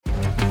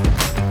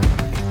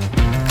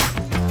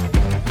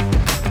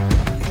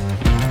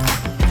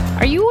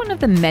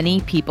the many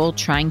people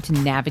trying to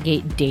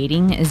navigate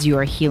dating as you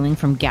are healing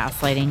from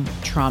gaslighting,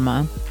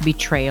 trauma,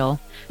 betrayal,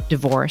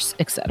 divorce,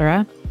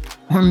 etc.?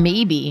 Or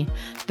maybe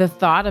the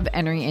thought of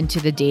entering into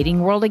the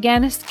dating world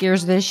again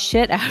scares the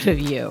shit out of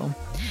you.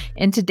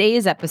 In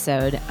today's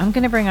episode, I'm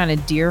going to bring on a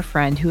dear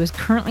friend who is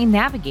currently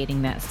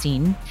navigating that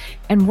scene,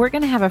 and we're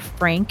going to have a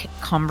frank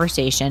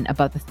conversation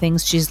about the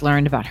things she's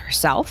learned about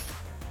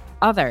herself,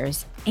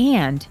 others,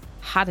 and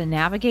how to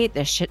navigate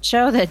the shit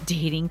show that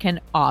dating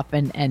can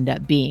often end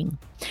up being.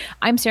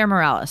 I'm Sarah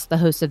Morales, the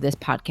host of this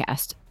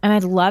podcast, and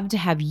I'd love to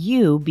have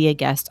you be a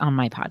guest on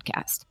my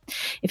podcast.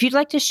 If you'd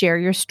like to share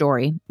your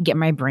story, get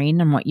my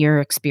brain on what you're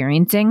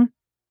experiencing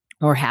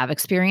or have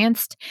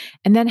experienced,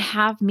 and then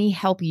have me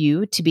help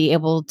you to be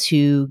able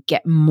to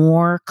get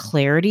more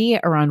clarity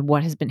around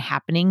what has been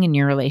happening in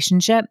your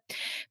relationship,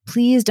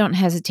 please don't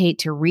hesitate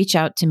to reach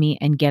out to me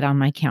and get on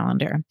my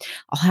calendar.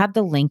 I'll have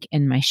the link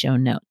in my show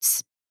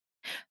notes.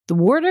 The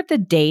word of the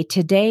day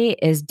today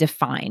is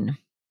define.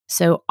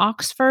 So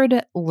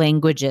Oxford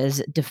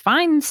Languages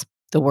defines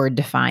the word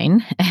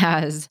define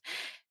as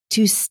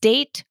to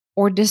state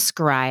or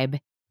describe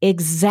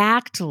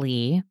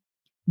exactly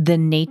the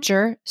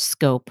nature,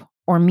 scope,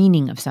 or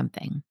meaning of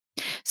something.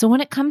 So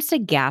when it comes to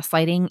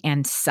gaslighting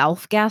and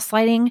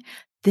self-gaslighting,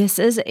 this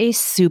is a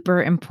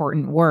super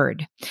important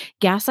word.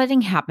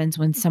 Gaslighting happens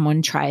when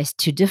someone tries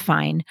to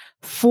define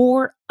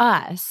for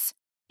us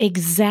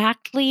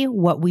exactly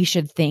what we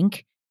should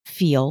think,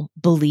 feel,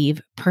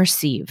 believe,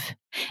 perceive.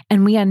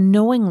 And we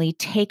unknowingly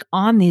take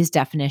on these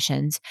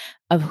definitions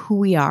of who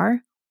we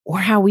are or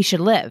how we should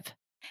live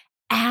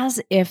as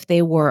if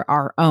they were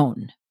our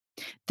own.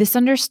 This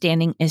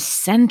understanding is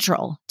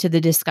central to the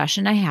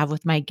discussion I have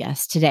with my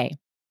guest today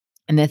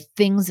and the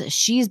things that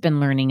she's been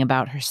learning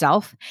about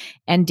herself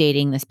and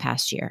dating this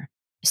past year.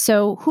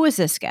 So, who is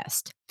this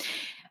guest?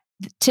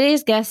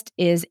 Today's guest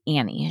is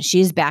Annie.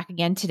 She's back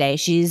again today.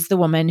 She's the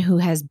woman who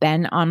has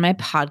been on my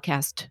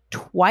podcast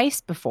twice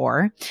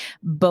before,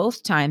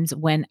 both times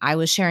when I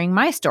was sharing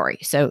my story.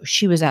 So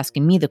she was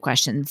asking me the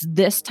questions.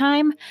 This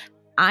time,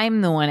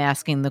 I'm the one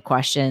asking the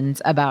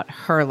questions about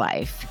her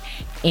life.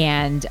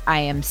 And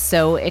I am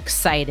so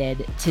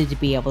excited to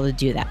be able to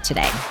do that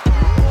today.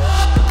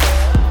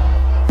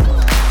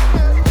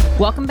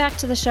 Welcome back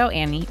to the show,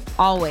 Annie.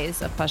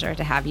 Always a pleasure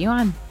to have you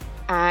on.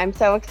 I'm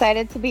so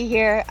excited to be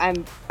here.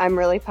 I'm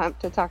really pumped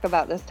to talk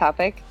about this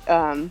topic.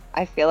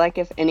 I feel like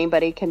if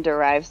anybody can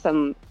derive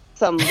some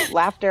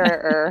laughter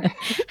or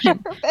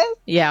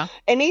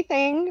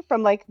anything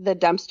from like the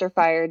dumpster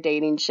fire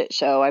dating shit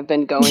show I've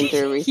been going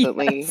through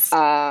recently. Yes.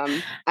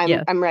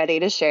 I'm ready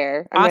to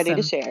share. Ready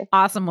to share.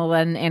 Awesome. Well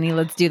then, Annie,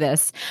 let's do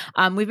this.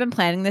 We've been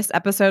planning this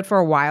episode for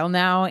a while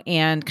now,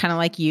 and kind of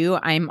like you,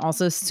 I'm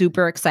also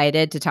super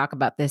excited to talk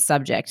about this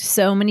subject.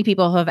 So many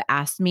people have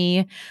asked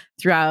me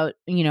throughout,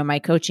 my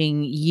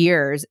coaching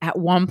years at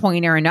one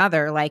point or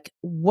another, like,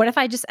 what if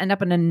I just end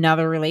up in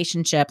another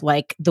relationship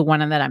like the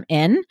one that I'm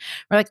in?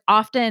 Or like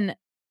often,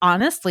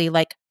 honestly,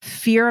 like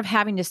fear of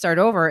having to start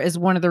over is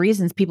one of the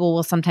reasons people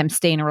will sometimes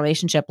stay in a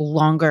relationship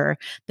longer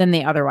than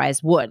they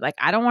otherwise would. Like,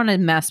 I don't want to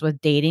mess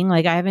with dating.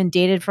 Like, I haven't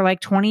dated for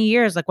like 20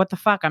 years. Like, what the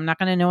fuck? I'm not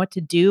going to know what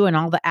to do and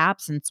all the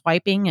apps and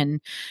swiping.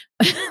 And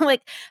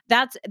like,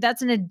 that's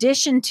in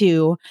addition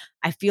to,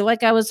 I feel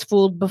like I was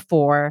fooled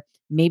before.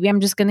 Maybe I'm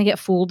just going to get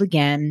fooled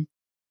again.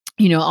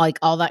 Like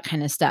all that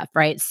kind of stuff,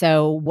 right?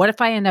 So what if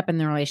I end up in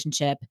the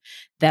relationship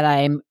that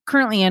I'm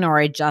currently in or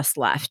I just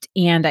left,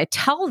 and I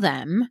tell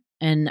them,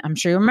 and I'm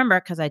sure you remember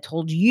because I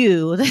told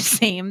you the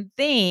same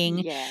thing,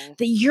 Yes.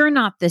 that you're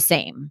not the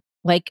same.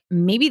 Like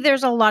maybe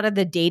there's a lot of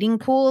the dating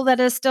pool that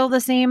is still the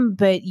same,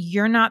 but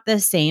you're not the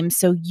same.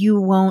 So you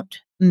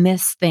won't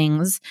miss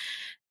things.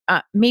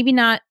 Maybe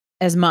not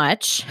as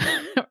much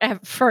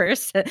at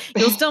first.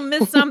 You'll still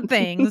miss some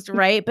things,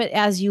 right? But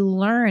as you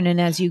learn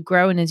and as you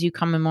grow and as you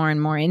come more and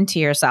more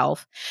into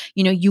yourself,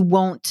 you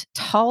won't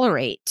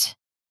tolerate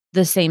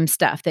the same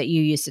stuff that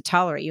you used to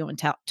tolerate. You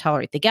won't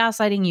tolerate the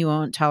gaslighting. You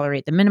won't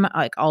tolerate the minimum,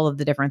 like all of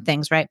the different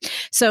things, right?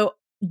 So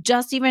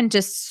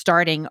just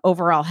starting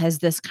overall, has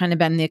this kind of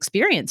been the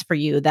experience for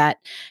you that,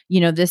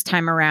 this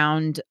time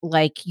around,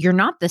 like you're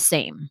not the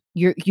same.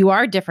 You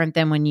are different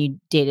than when you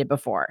dated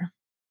before.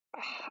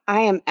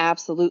 I am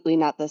absolutely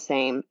not the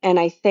same. And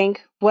I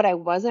think what I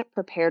wasn't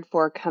prepared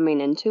for coming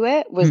into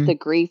it was the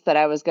grief that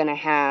I was going to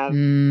have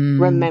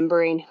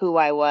remembering who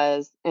I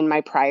was in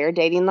my prior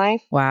dating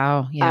life.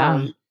 Wow.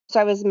 Yeah. So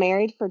I was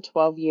married for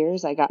 12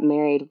 years. I got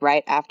married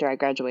right after I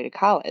graduated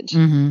college.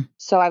 Mm-hmm.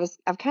 So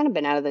I've kind of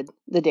been out of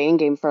the dating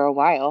game for a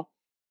while.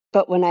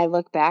 But when I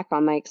look back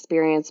on my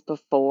experience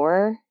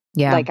before,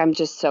 like I'm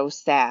just so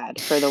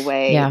sad for the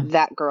way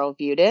that girl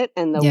viewed it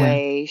and the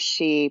way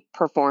she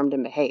performed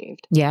and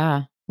behaved.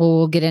 Yeah. Well,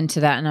 we'll get into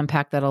that and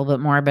unpack that a little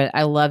bit more, but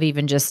I love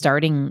even just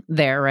starting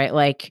there, right?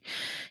 Like,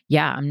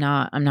 I'm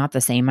not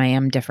the same. I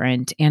am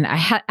different. And I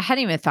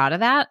hadn't even thought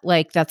of that.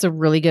 Like, that's a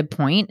really good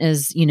point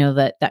is,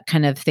 that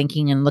kind of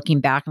thinking and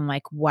looking back and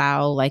like,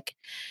 wow, like,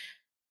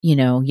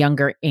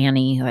 younger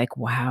Annie, like,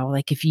 wow,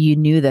 like if you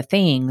knew the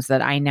things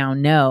that I now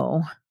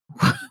know,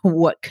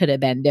 what could have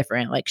been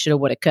different, like shoulda,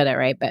 woulda, coulda,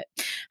 right? But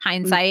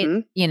hindsight,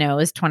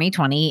 is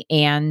 2020,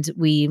 and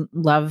we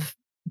love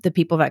the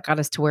people that got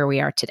us to where we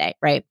are today,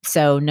 right?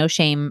 So no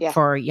shame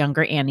for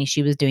younger Annie.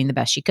 She was doing the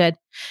best she could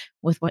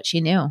with what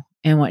she knew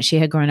and what she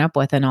had grown up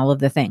with and all of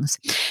the things.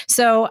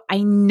 So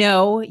I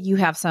know you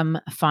have some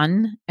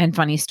fun and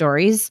funny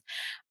stories.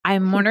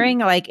 I'm wondering,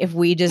 like, if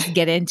we just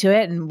get into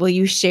it, and will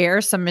you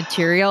share some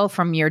material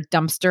from your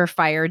dumpster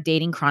fire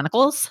dating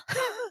chronicles?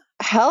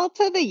 Hell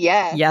to the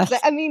yes. Yes.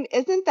 I mean,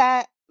 isn't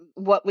that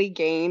what we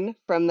gain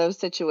from those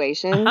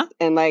situations?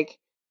 And like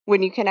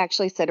when you can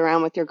actually sit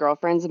around with your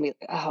girlfriends and be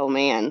like, oh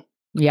man,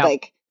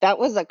 like that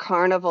was a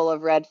carnival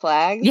of red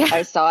flags. Yeah.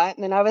 I saw it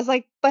and then I was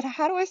like, but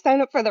how do I sign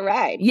up for the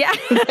ride? Yeah.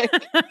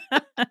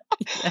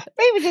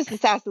 Maybe just a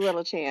sassy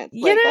little chance.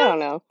 Like, I don't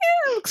know.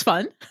 Yeah, it looks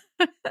fun.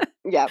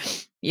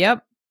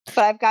 Yep.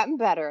 But I've gotten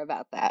better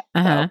about that.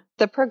 So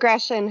the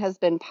progression has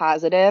been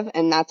positive,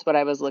 and that's what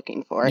I was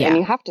looking for. Yeah. And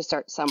you have to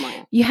start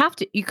somewhere. You have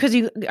to, because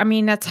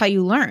that's how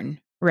you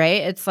learn,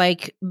 right? It's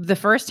like the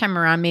first time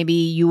around, maybe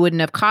you wouldn't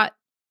have caught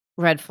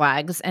red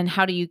flags. And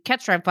how do you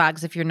catch red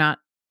flags if you're not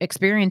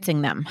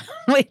experiencing them?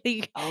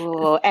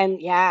 Oh,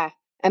 and yeah.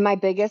 And my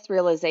biggest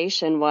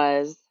realization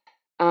was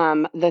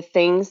the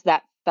things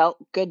that felt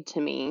good to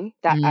me,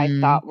 that I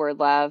thought were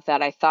love,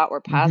 that I thought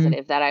were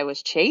positive, that I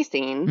was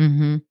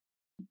chasing,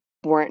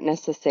 weren't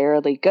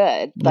necessarily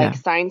good. Like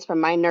signs from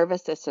my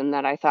nervous system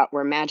that I thought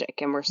were magic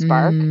and were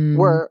spark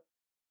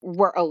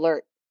were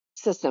alert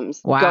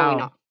systems going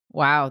off.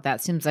 Wow.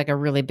 That seems like a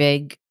really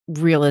big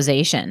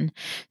realization.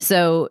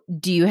 So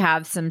do you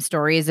have some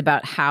stories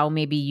about how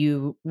maybe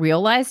you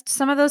realized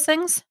some of those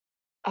things?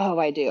 Oh,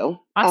 I do.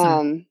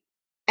 Awesome.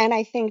 And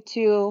I think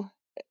too,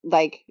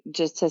 like,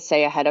 just to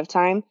say ahead of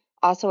time,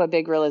 also a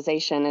big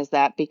realization is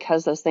that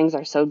because those things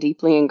are so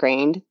deeply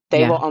ingrained,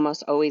 they will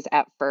almost always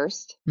at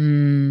first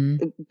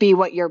be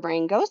what your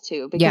brain goes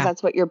to, because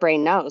that's what your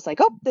brain knows. Like,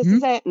 oh, this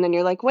is it. And then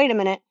you're like, wait a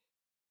minute,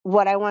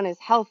 what I want is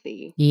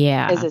healthy.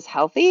 Yeah. Is this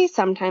healthy?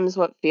 Sometimes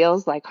what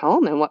feels like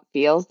home and what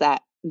feels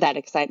that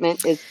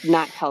excitement is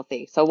not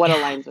healthy. So what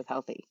aligns with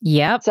healthy?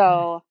 Yep.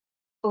 So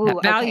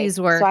values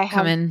work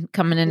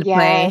coming into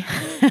play.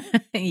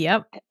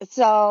 Yep.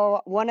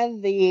 So one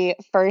of the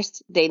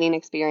first dating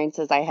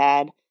experiences I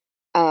had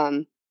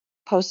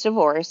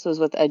post-divorce was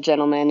with a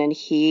gentleman, and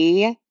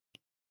he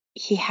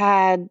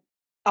had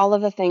all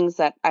of the things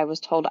that I was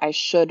told I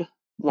should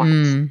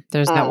want.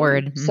 There's that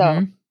word.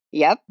 So,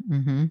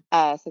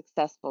 a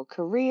successful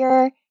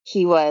career.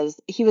 He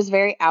was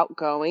very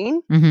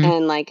outgoing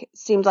and like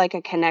seemed like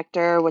a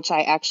connector, which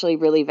I actually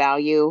really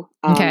value.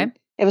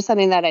 It was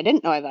something that I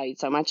didn't know I valued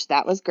so much.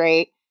 That was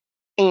great.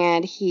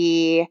 And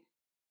we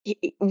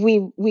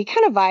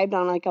kind of vibed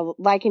on like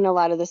liking a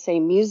lot of the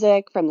same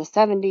music from the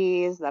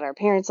 70s that our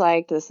parents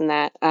liked, this and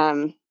that.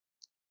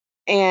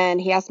 And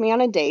he asked me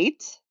on a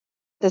date.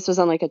 This was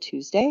on like a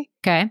Tuesday.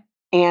 Okay.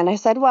 And I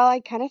said, well, I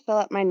kind of fill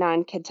up my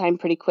non-kid time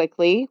pretty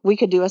quickly. We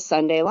could do a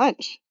Sunday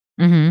lunch.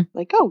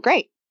 Like, oh,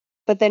 great.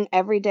 But then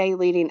every day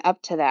leading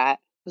up to that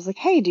was like,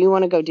 hey, do you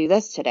want to go do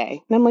this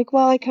today? And I'm like,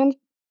 well, I kind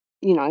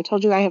of, I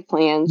told you I have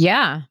plans.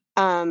 Yeah.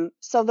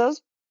 So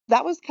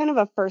that was kind of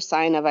a first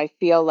sign of, I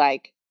feel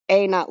like,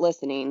 A, not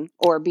listening,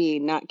 or B,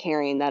 not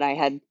caring that I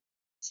had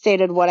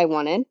stated what I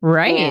wanted.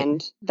 Right.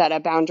 And that a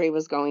boundary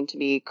was going to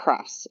be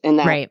crossed, and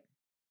that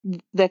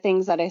the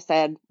things that I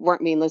said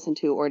weren't being listened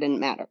to or didn't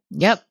matter.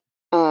 Yep.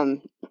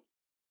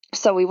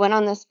 So we went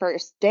on this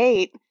first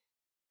date,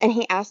 and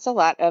he asked a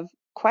lot of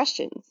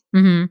questions.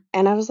 And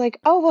I was like,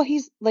 oh, well,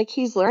 he's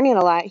learning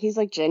a lot. He's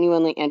like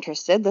genuinely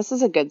interested. This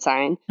is a good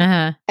sign.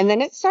 And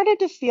then it started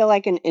to feel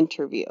like an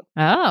interview.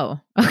 Oh,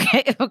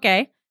 okay.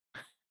 Okay.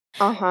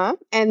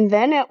 And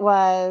then it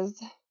was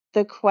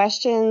the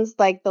questions,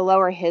 like the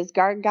lower his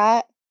guard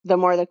got, the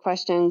more the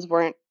questions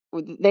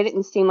they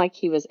didn't seem like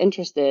he was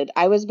interested.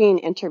 I was being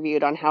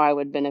interviewed on how I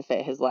would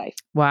benefit his life.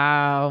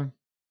 Wow.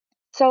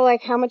 So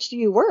like, how much do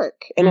you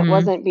work? And it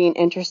wasn't being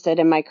interested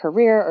in my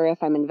career or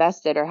if I'm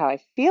invested or how I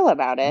feel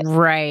about it.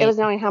 Right. It was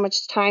knowing how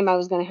much time I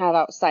was going to have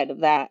outside of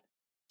that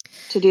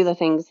to do the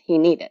things he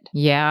needed.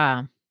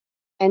 Yeah.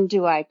 And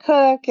do I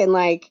cook? And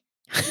like,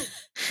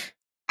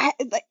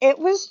 it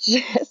was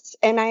just,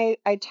 and I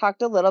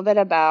talked a little bit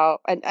about,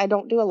 I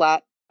don't do a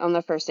lot on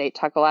the first date,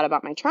 talk a lot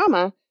about my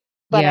trauma,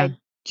 but I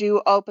do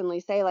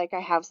openly say, like, I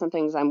have some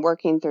things I'm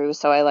working through,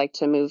 so I like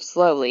to move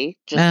slowly,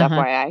 just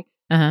FYI.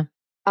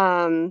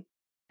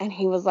 And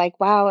he was like,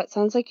 wow, it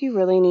sounds like you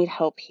really need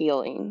help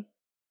healing.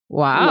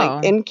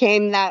 Wow. And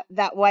came that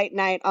white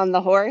knight on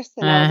the horse.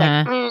 And I was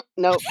like,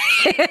 nope.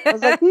 I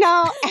was like,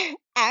 no,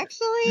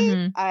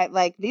 actually, I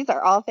like, these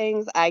are all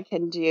things I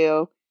can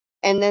do.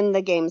 And then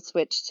the game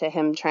switched to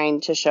him trying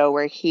to show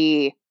where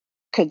he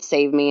could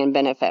save me and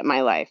benefit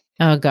my life.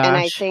 Oh, gosh. And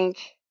I think,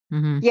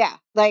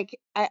 like,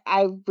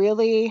 I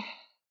really,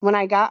 when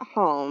I got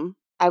home,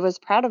 I was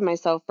proud of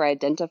myself for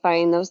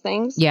identifying those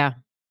things. Yeah.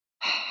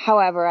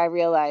 However, I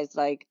realized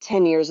like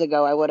 10 years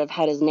ago, I would have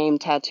had his name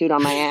tattooed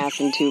on my ass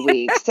in 2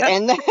 weeks.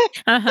 And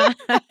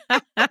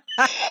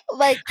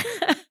Like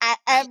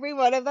every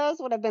one of those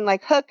would have been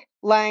like hook,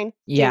 line,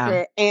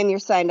 sinker, and you're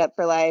signed up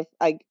for life.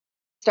 Like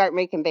start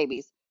making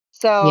babies.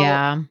 So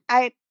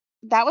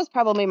that was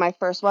probably my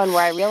first one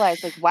where I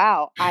realized like,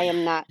 wow, I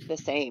am not the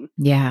same.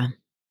 Yeah.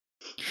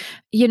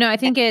 You know, I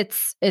think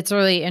it's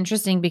really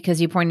interesting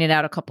because you pointed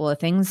out a couple of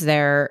things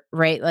there,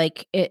 right?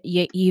 Like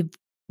you've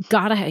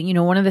got to, you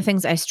know, one of the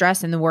things I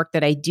stress in the work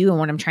that I do and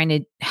what I'm trying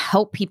to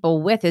help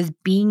people with is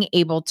being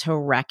able to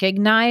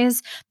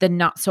recognize the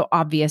not so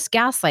obvious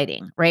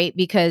gaslighting, right?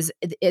 Because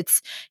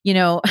it's, you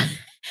know,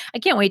 I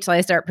can't wait till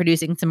I start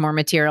producing some more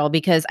material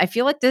because I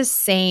feel like this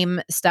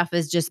same stuff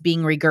is just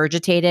being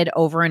regurgitated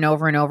over and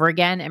over and over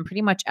again. And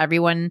pretty much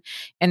everyone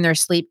in their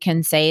sleep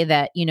can say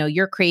that, you know,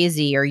 you're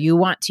crazy or you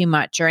want too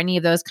much or any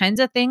of those kinds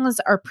of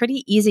things are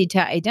pretty easy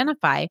to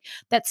identify.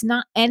 That's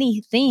not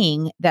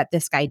anything that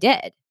this guy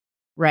did.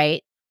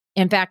 Right.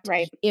 In fact,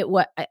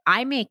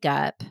 I make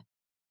up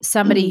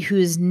somebody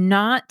who's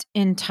not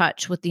in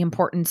touch with the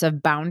importance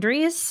of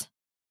boundaries,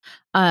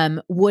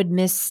 would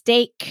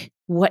mistake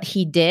what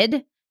he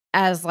did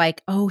as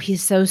like, oh,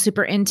 he's so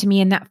super into me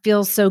and that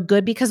feels so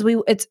good because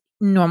it's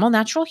normal,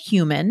 natural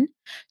human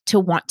to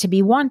want to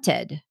be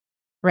wanted,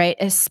 right?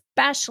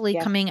 Especially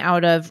coming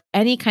out of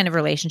any kind of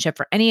relationship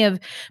for any of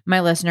my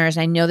listeners.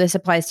 I know this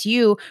applies to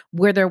you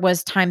where there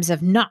was times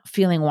of not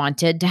feeling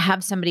wanted. To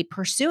have somebody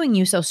pursuing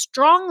you so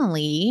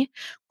strongly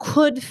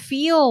could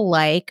feel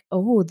like,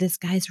 oh, this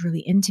guy's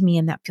really into me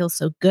and that feels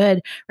so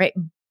good, right?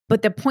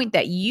 But the point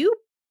that you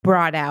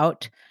brought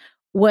out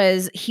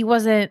was he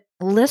wasn't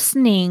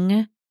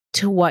listening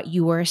to what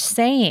you were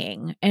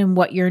saying and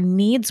what your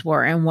needs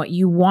were and what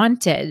you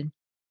wanted.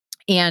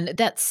 And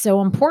that's so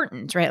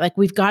important, right? Like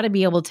we've got to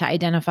be able to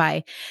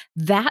identify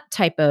that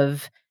type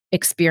of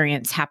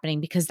experience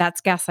happening because that's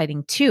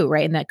gaslighting too,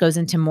 right? And that goes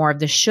into more of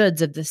the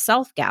shoulds of the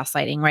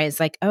self-gaslighting, right? It's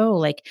like, oh,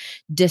 like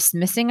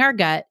dismissing our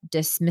gut,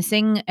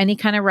 dismissing any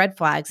kind of red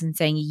flags and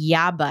saying,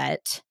 yeah,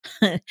 but,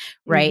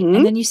 right?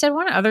 And then you said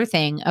one other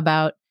thing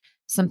about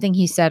something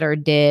he said or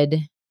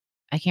did.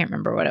 I can't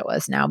remember what it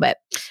was now, but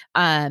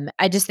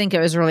I just think it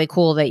was really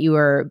cool that you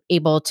were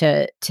able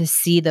to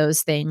see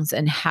those things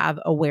and have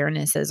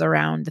awarenesses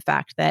around the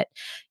fact that,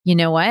 you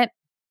know what,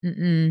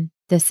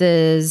 this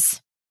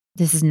is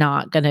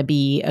not going to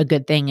be a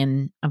good thing,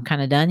 and I'm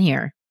kind of done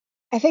here.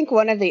 I think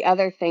one of the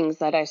other things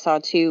that I saw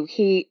too,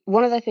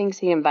 one of the things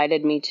he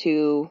invited me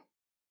to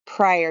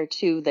prior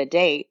to the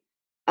date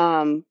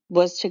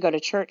was to go to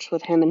church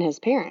with him and his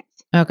parents.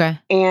 Okay,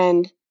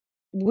 and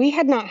we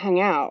had not hung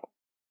out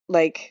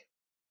like.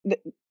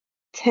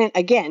 10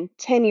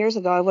 years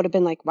ago, I would have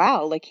been like,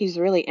 wow, like he's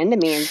really into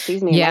me and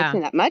sees me and likes me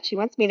that much. He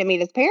wants me to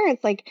meet his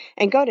parents, like,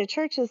 and go to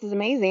church. This is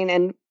amazing.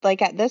 And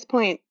like at this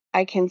point,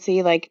 I can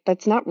see like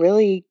that's not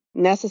really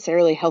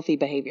necessarily healthy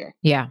behavior.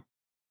 Yeah.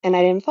 And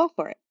I didn't fall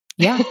for it.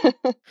 Yeah.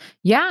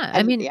 Yeah.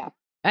 I mean,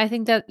 I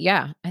think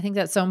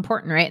that's so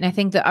important, right? And I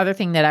think the other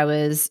thing that I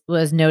was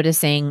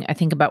noticing, I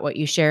think about what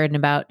you shared and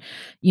about,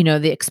 you know,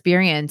 the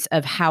experience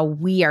of how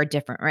we are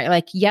different, right?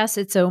 Like, yes,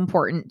 it's so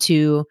important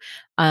to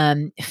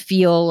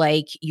feel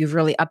like you've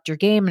really upped your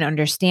game and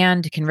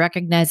understand, can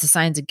recognize the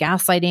signs of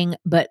gaslighting.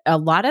 But a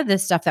lot of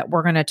this stuff that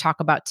we're going to talk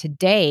about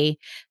today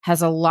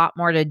has a lot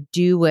more to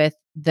do with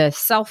the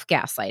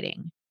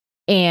self-gaslighting.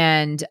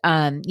 And,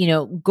 you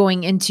know,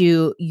 going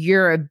into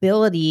your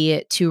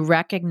ability to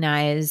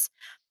recognize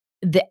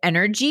the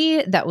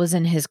energy that was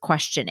in his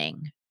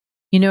questioning.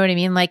 You know what I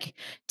mean? Like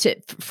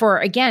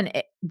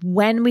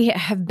when we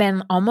have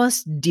been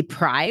almost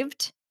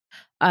deprived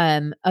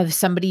of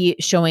somebody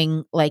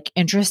showing like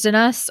interest in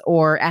us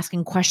or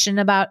asking questions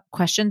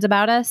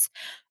about us,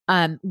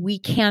 we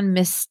can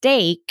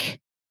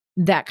mistake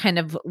that kind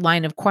of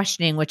line of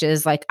questioning, which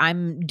is like,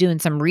 I'm doing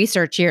some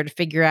research here to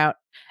figure out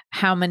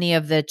how many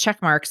of the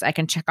check marks I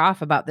can check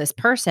off about this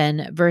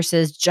person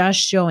versus just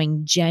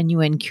showing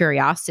genuine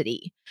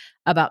curiosity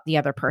about the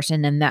other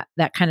person and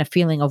that kind of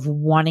feeling of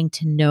wanting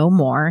to know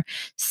more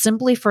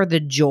simply for the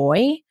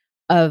joy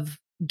of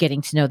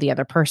getting to know the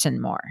other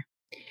person more.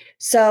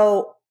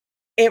 So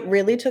it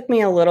really took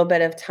me a little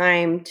bit of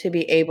time to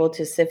be able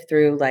to sift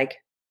through, like,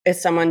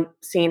 is someone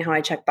seeing how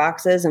I check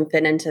boxes and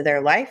fit into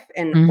their life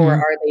or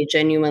are they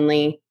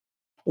genuinely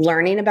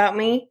learning about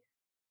me?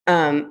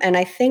 And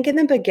I think in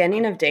the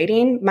beginning of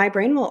dating, my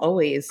brain will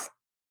always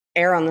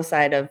err on the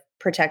side of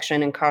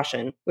protection and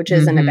caution, which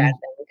isn't a bad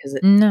thing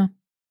because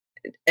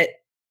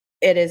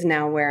it is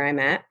now where I'm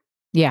at.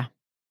 Yeah.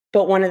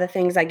 But one of the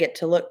things I get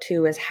to look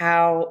to is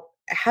how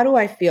do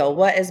I feel?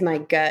 What is my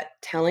gut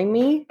telling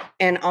me?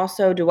 And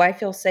also, do I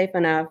feel safe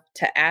enough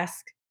to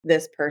ask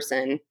this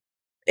person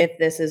if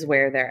this is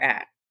where they're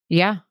at?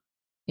 Yeah.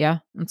 Yeah,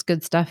 that's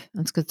good stuff.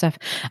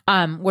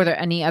 Were there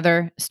any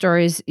other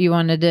stories you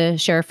wanted to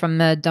share from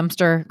the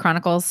Dumpster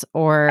Chronicles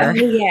or? Oh,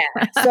 yeah.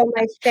 So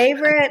my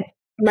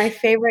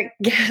favorite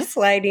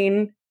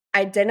gaslighting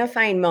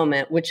identifying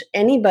moment, which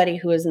anybody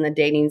who is in the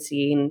dating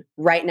scene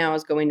right now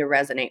is going to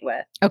resonate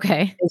with.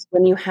 Okay. Is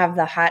when you have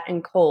the hot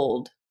and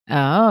cold.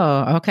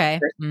 Oh,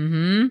 okay.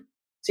 Mm-hmm.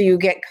 So you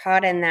get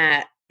caught in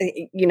that,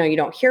 you know, you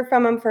don't hear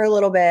from them for a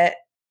little bit.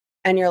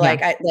 and you're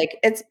like,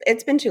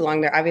 it's been too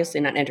long. They're obviously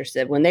not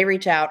interested. When they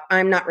reach out,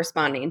 I'm not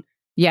responding.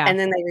 Yeah. And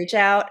then they reach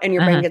out and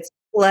your brain gets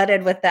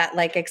flooded with that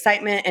like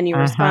excitement and you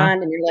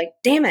respond and you're like,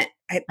 damn it.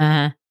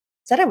 I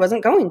said I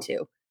wasn't going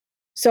to.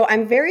 So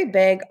I'm very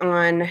big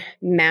on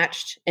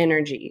matched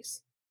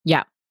energies.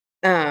 Yeah.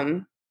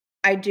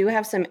 I do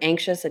have some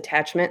anxious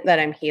attachment that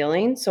I'm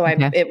healing. So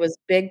it was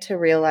big to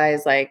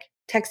realize like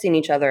texting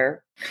each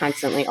other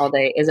constantly all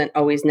day isn't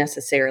always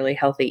necessarily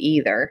healthy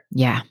either.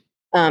 Yeah.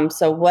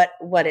 So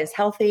what is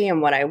healthy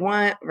and what I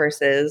want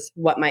versus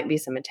what might be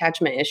some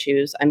attachment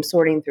issues, I'm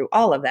sorting through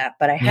all of that.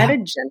 But I had a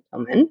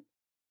gentleman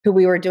who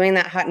we were doing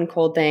that hot and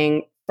cold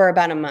thing for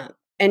about a month.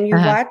 And you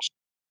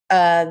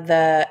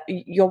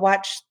you'll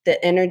watch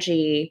the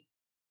energy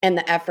and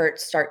the effort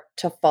start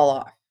to fall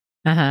off.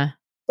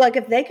 Like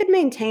if they could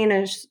maintain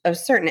a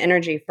certain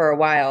energy for a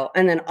while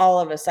and then all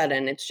of a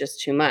sudden it's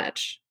just too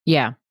much.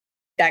 Yeah.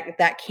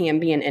 That can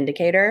be an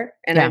indicator.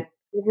 And I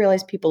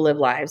realize people live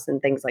lives and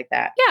things like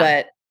that.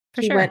 Yeah,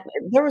 but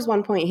there was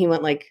one point he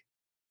went like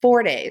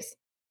 4 days,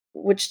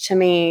 which to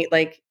me,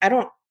 like, I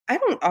don't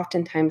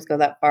oftentimes go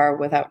that far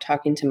without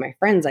talking to my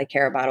friends I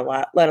care about a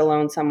lot, let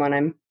alone someone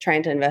I'm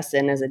trying to invest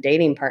in as a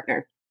dating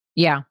partner.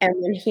 Yeah. And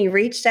when he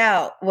reached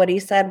out, what he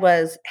said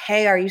was,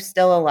 "Hey, are you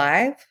still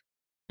alive?"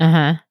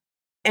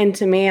 And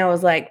to me, I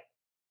was like,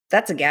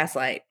 that's a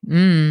gaslight.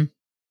 You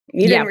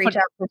didn't reach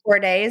out for 4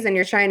 days and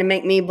you're trying to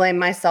make me blame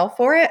myself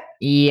for it?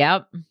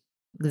 Yep.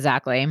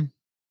 Exactly.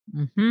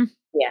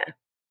 Yeah.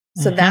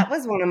 So that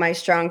was one of my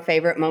strong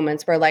favorite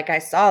moments where like I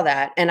saw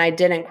that and I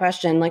didn't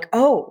question like,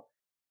 oh,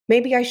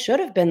 maybe I should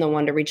have been the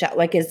one to reach out.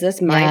 Like, is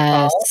this my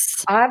fault?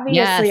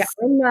 Obviously,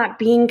 I'm not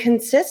being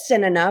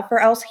consistent enough or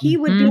else he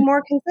would be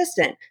more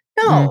consistent.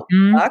 No,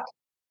 fuck.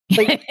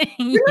 Like,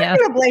 you're not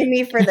going to blame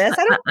me for this.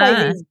 I don't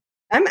play these.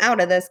 I'm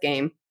out of this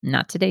game.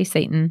 Not today,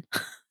 Satan.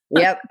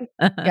 Yep.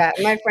 Yeah,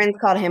 my friends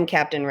called him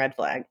Captain Red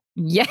Flag.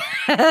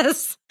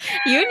 Yes.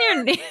 You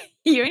and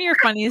your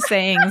funny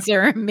sayings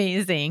are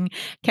amazing.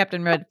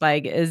 Captain Red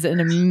Flag is an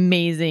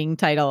amazing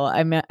title.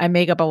 I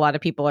make up a lot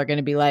of people are going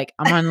to be like,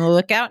 I'm on the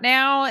lookout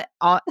now.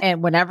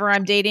 And whenever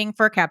I'm dating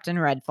for Captain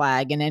Red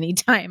Flag, and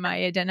anytime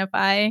I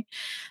identify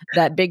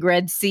that big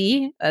red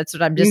C, that's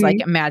what I'm just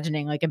like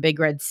imagining, like a big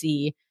red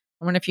C.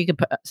 I wonder if you could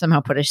somehow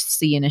put a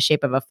C in the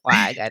shape of a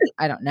flag.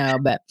 I don't know,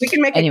 but we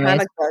can make a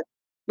comic book.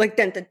 Like,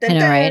 dun, dun, dun,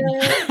 I know,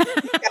 right?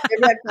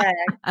 Captain Red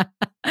Flag.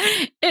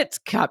 It's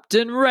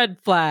Captain Red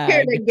Flag.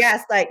 Here to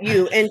gaslight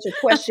you into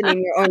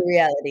questioning your own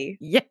reality.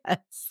 Yes.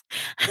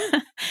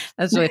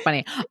 That's really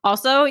funny.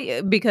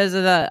 Also, because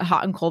of the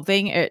hot and cold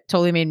thing, it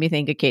totally made me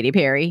think of Katy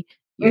Perry.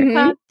 You're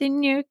hot,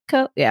 then you're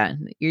cold. Yeah.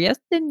 You're yes,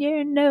 then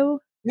you're no.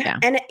 Yeah.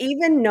 And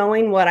even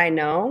knowing what I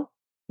know,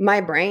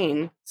 my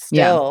brain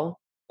still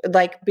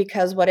like,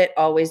 because what it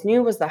always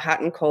knew was the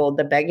hot and cold,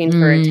 the begging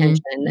for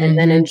attention, and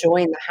then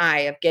enjoying the high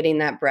of getting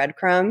that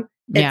breadcrumb,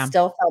 it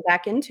still fell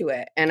back into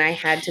it. And I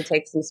had to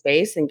take some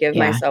space and give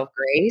myself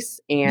grace.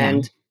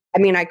 And I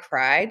mean, I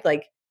cried,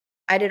 like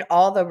I did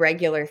all the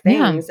regular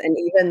things. And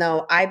even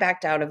though I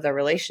backed out of the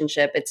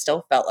relationship, it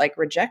still felt like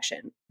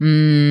rejection.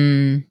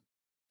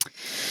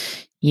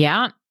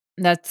 Yeah,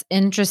 that's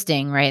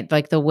interesting, right?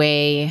 Like the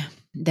way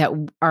that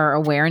our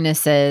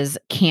awarenesses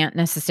can't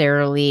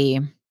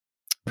necessarily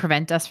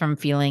prevent us from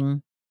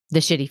feeling the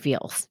shitty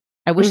feels.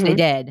 I wish they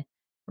did,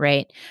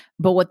 right?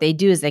 But what they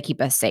do is they keep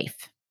us safe,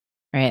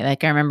 right?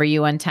 Like I remember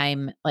you one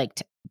time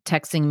like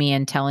texting me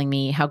and telling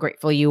me how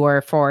grateful you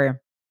were for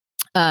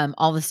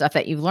all the stuff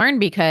that you've learned,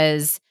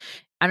 because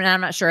I'm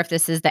not sure if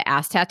this is the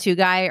ass tattoo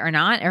guy or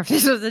not, or if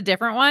this was a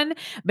different one,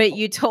 but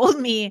you told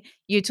me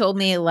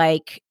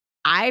like,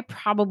 I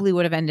probably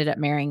would have ended up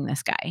marrying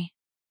this guy.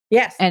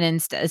 Yes. And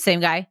instead,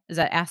 same guy? Is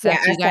that ass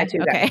tattoo guy?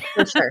 Okay.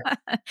 For sure.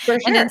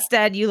 And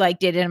instead you like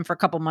dated him for a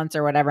couple months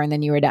or whatever, and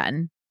then you were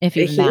done.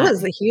 He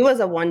was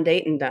a one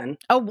date and done.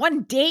 Oh,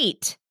 one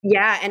date.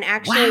 Yeah. And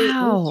actually we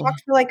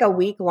talked for like a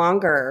week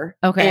longer.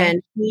 Okay.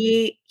 And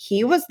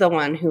he was the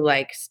one who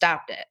like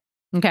stopped it.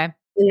 Okay.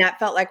 And that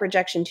felt like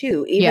rejection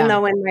too, even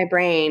though in my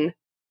brain,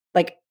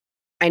 like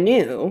I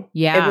knew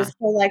it was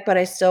still like, but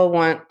I still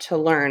want to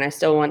learn. I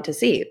still want to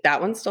see.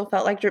 That one still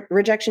felt like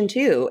rejection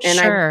too. And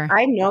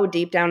I know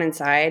deep down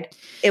inside,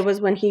 it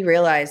was when he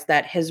realized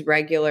that his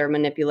regular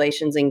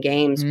manipulations and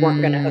games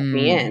weren't going to hook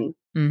me in.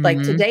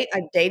 Like to date,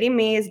 dating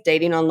me is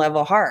dating on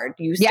level hard.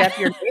 You step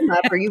your game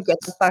up or you get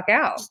the fuck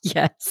out.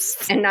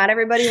 Yes. And not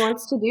everybody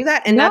wants to do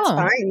that. And that's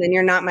fine. Then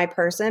you're not my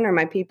person or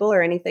my people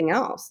or anything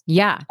else.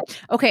 Yeah.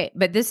 Okay.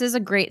 But this is a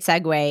great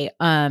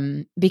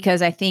segue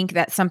because I think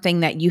that's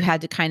something that you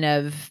had to kind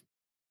of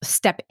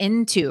step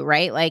into,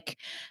 right? Like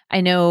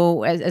I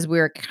know as we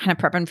were kind of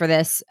prepping for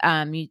this,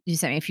 you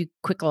sent me a few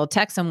quick little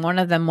texts, and one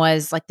of them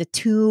was like the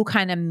two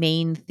kind of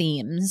main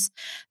themes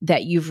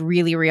that you've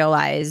really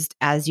realized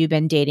as you've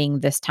been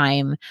dating this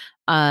time,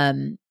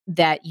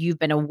 that you've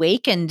been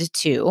awakened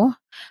to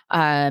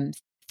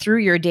through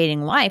your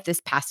dating life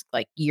this past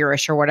like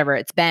yearish or whatever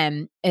it's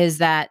been, is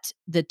that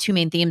the two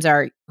main themes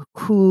are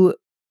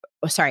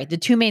the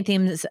two main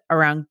themes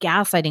around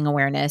gaslighting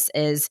awareness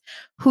is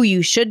who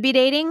you should be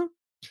dating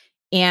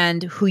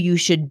and who you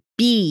should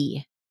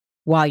be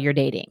while you're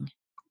dating.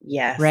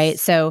 Yes. Right.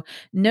 So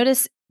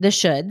notice the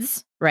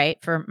shoulds, right?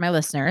 For my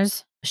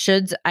listeners,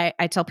 shoulds,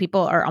 I tell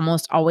people, are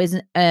almost always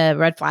a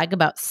red flag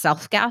about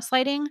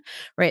self-gaslighting,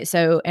 right?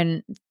 So,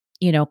 and,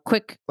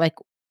 quick, like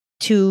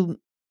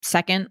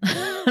 2-second,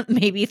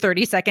 maybe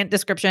 30-second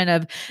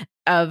description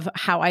of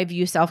how I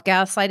view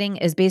self-gaslighting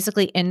is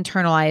basically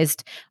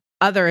internalized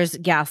others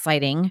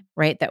gaslighting,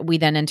 right? That we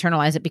then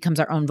internalize, it becomes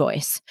our own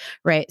voice,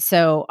 right?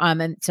 So,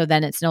 and so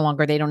then it's no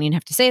longer, they don't even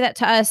have to say that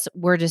to us.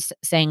 We're just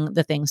saying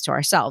the things to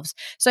ourselves.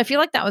 So I feel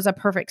like that was a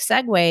perfect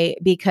segue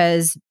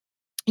because,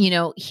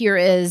 here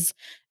is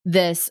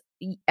this,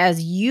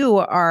 as you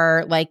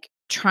are like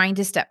trying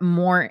to step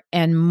more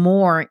and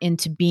more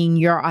into being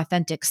your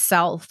authentic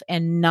self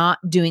and not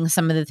doing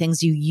some of the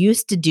things you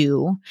used to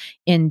do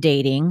in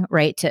dating,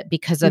 right?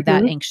 Because of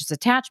that anxious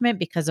attachment,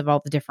 because of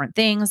all the different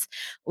things,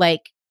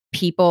 like,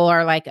 people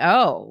are like,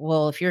 oh,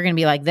 well, if you're going to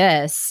be like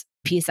this,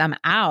 peace, I'm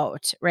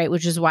out, right?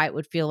 Which is why it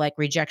would feel like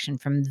rejection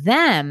from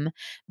them,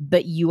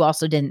 but you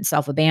also didn't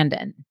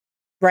self-abandon.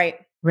 Right.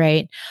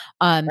 Right.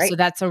 So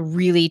that's a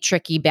really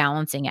tricky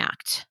balancing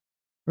act,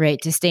 right?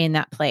 To stay in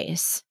that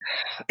place.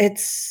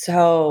 It's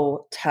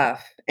so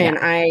tough. And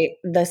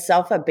the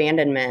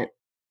self-abandonment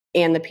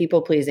and the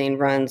people pleasing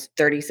runs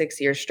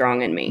 36 years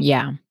strong in me.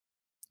 Yeah.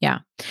 Yeah.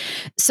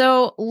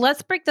 So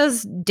let's break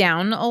those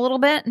down a little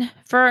bit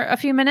for a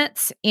few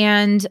minutes.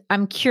 And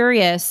I'm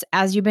curious,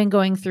 as you've been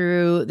going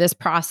through this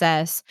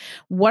process,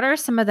 what are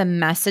some of the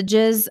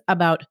messages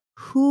about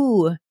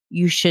who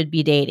you should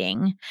be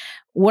dating?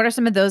 What are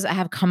some of those that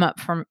have come up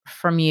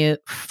from you,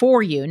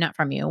 for you, not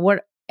from you?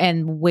 What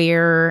and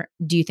where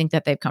do you think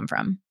that they've come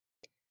from?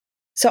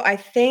 So I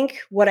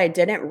think what I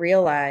didn't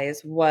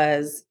realize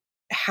was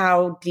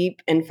how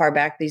deep and far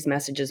back these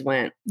messages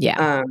went.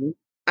 Yeah.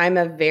 I'm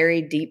a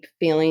very deep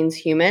feelings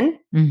human.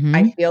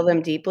 I feel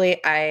them deeply.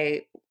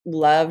 I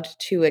loved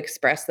to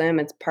express them.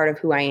 It's part of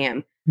who I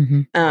am.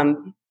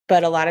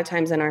 But a lot of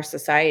times in our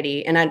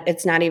society, and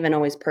it's not even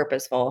always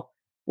purposeful,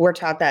 we're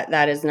taught that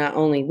that is not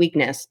only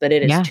weakness, but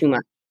it is too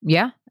much.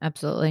 Yeah,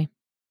 absolutely.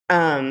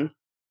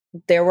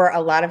 There were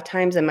a lot of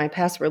times in my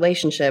past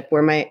relationship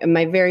where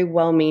my very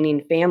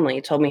well-meaning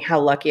family told me how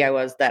lucky I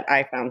was that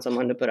I found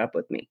someone to put up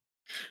with me.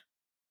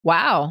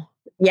 Wow.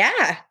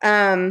 Yeah.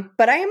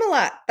 But I am a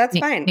lot. That's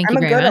fine. Thank I'm you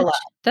a very good much. a lot.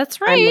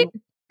 That's right.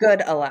 I'm a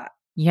good a lot.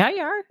 Yeah,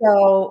 you are.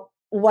 So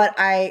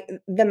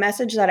the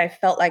message that I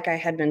felt like I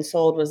had been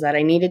sold was that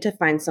I needed to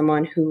find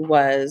someone who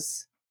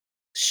was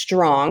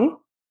strong.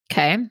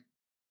 Okay.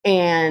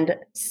 And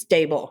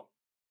stable,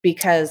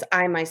 because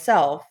I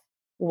myself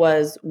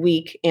was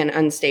weak and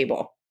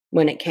unstable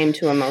when it came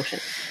to emotion.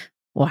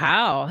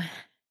 Wow.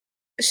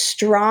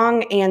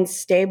 Strong and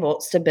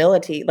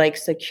stability, like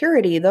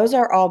security, those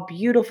are all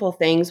beautiful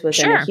things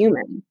within a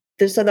human.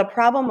 So the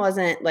problem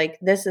wasn't like,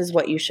 this is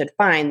what you should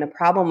find. The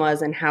problem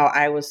was in how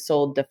I was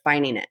sold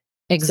defining it.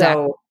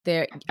 Exactly.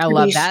 So I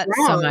love that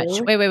so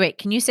much. Wait.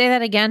 Can you say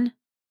that again?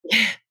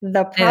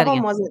 The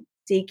problem wasn't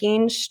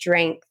seeking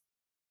strength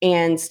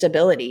and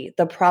stability.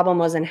 The problem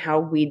was in how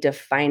we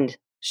defined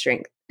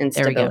strength and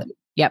stability. There we go.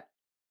 Yep.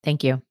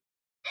 Thank you.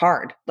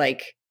 Hard.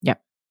 Like,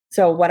 yep.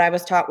 So what I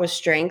was taught was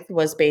strength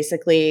was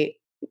basically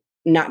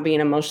not being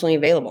emotionally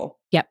available.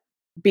 Yep.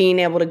 Being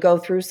able to go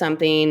through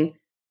something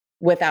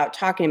without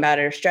talking about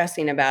it or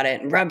stressing about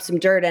it and rub some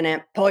dirt in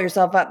it, pull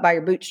yourself up by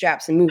your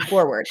bootstraps and move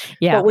forward.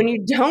 Yeah. But when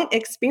you don't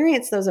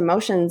experience those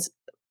emotions,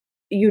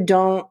 you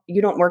don't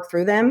work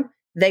through them.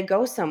 They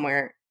go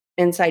somewhere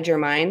inside your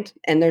mind,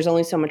 and there's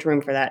only so much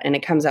room for that, and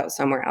it comes out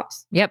somewhere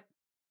else. Yep.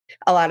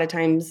 A lot of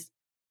times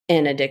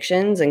in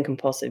addictions and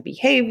compulsive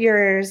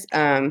behaviors,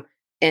 and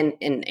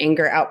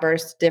anger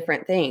outbursts,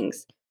 different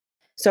things.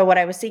 So what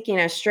I was seeking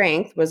as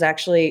strength was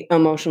actually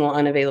emotional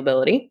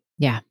unavailability.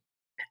 Yeah.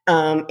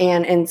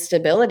 And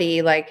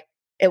instability, like,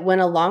 it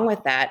went along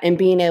with that, and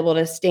being able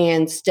to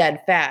stand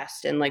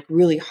steadfast in like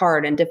really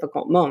hard and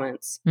difficult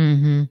moments.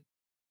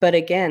 But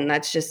again,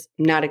 that's just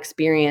not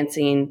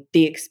experiencing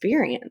the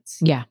experience.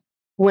 Yeah.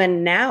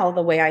 When now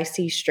the way I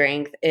see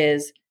strength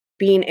is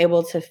being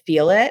able to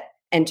feel it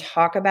and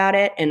talk about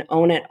it and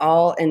own it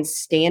all and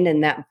stand in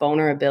that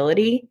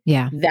vulnerability.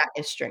 Yeah. That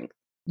is strength.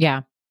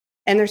 Yeah.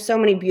 And there's so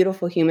many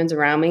beautiful humans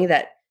around me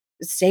that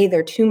say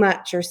they're too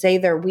much or say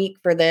they're weak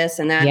for this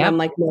and that. Yep. And I'm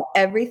like, no,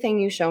 everything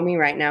you show me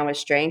right now is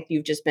strength.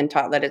 You've just been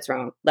taught that it's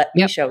wrong. Let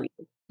me show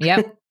you.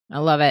 Yep. I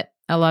love it.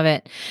 I love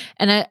it.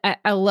 And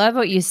I love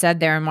what you said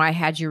there, and why I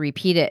had you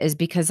repeat it is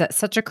because that's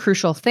such a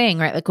crucial thing,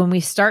 right? Like when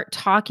we start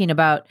talking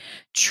about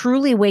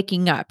truly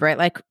waking up, right?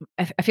 Like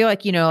I feel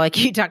like, like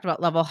you talked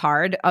about level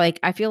hard, like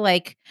I feel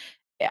like,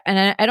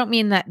 and I don't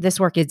mean that this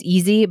work is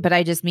easy, but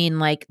I just mean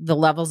like the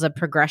levels of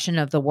progression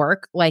of the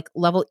work. Like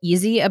level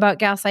easy about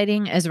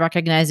gaslighting is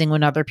recognizing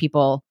when other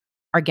people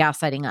are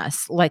gaslighting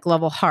us. Like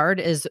level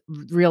hard is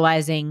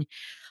realizing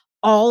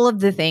all of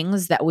the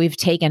things that we've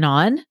taken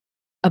on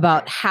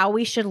about how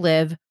we should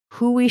live,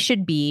 who we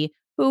should be,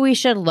 who we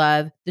should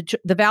love,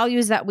 the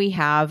values that we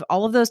have,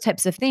 all of those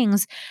types of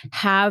things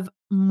have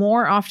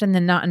more often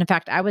than not, and in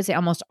fact, I would say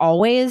almost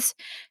always,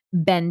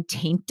 been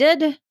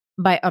tainted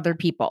by other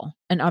people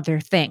and other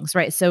things,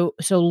 right? So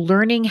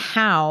learning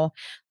how,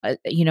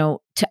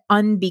 to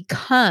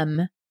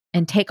unbecome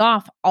and take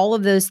off all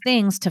of those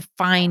things to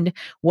find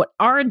what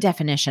our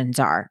definitions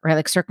are, right?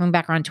 Like circling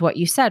back around to what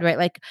you said, right?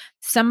 Like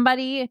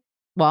somebody,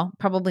 well,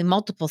 probably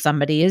multiple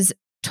somebodies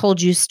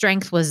told you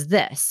strength was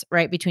this,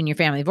 right? Between your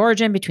family of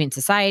origin, between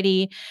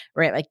society,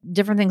 right? Like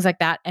different things like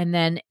that. And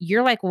then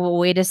you're like, well,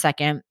 wait a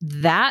second,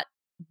 that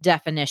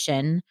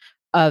definition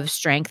of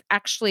strength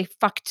actually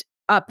fucked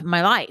up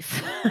my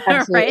life,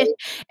 right?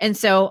 And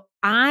so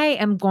I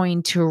am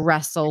going to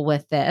wrestle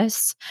with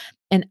this,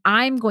 and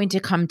I'm going to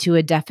come to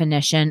a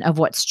definition of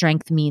what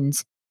strength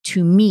means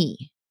to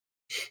me.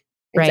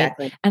 Right.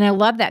 Exactly. And I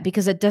love that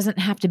because it doesn't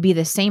have to be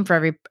the same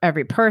for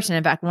every person.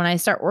 In fact, when I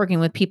start working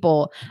with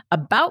people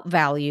about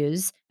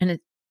values, and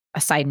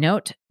a side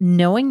note,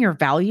 knowing your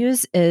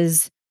values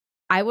is,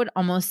 I would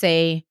almost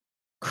say,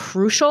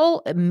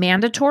 crucial,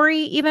 mandatory,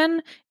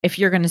 even if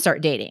you're going to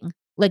start dating.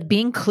 Like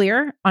being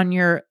clear on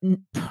your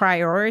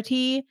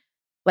priority,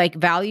 like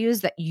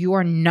values that you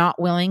are not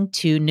willing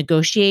to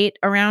negotiate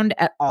around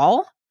at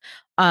all.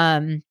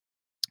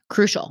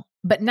 Crucial.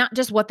 But not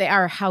just what they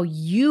are, how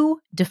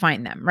you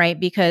define them, right?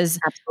 Because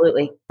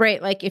absolutely,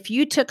 right, like if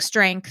you took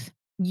strength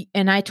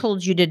and I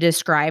told you to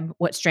describe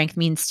what strength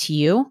means to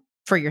you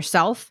for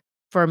yourself,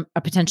 for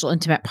a potential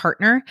intimate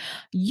partner,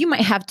 you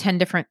might have 10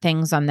 different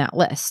things on that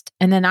list.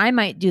 And then I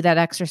might do that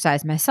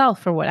exercise myself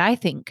for what I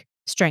think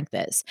strength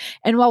is.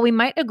 And while we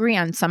might agree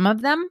on some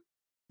of them,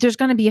 there's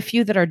going to be a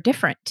few that are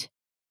different.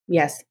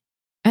 Yes.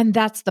 And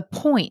that's the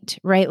point,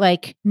 right?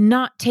 Like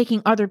not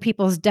taking other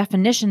people's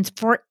definitions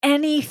for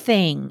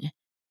anything,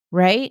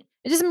 right?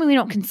 It doesn't mean we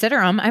don't consider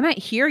them. I might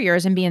hear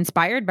yours and be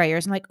inspired by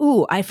yours. I'm like,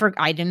 ooh, I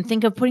didn't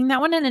think of putting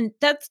that one in. And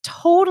that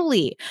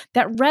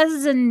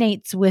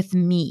resonates with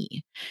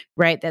me,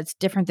 right? That's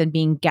different than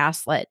being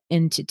gaslit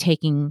into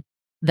taking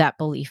that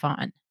belief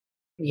on.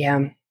 Yeah.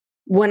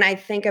 When I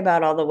think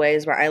about all the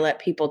ways where I let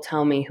people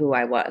tell me who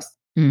I was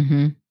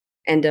and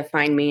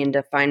define me and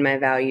define my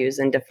values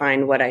and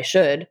define what I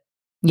should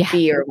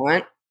be or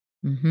want,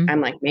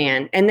 I'm like,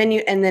 man. And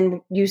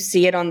then you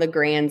see it on the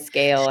grand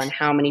scale and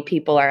how many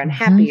people are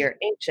unhappy or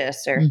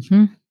anxious or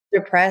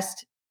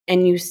depressed.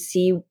 And you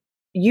see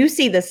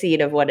the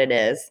seed of what it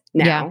is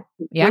now.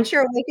 Yeah. Once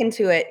you're awakened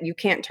to it, you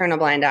can't turn a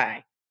blind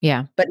eye.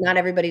 Yeah. But not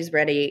everybody's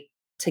ready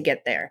to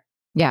get there.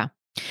 Yeah.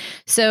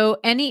 So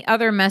any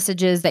other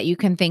messages that you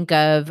can think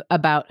of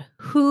about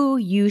who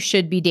you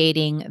should be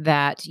dating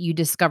that you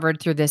discovered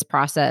through this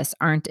process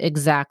aren't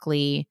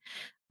exactly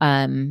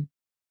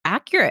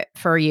accurate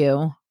for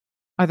you,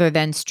 other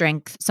than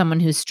strength,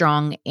 someone who's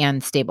strong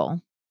and stable?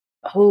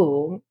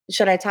 Oh,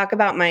 should I talk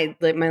about my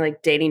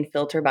dating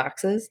filter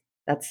boxes?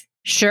 That's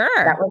sure.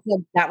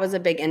 That was a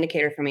big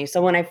indicator for me.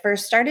 So when I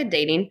first started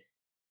dating,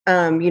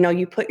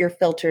 you put your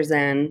filters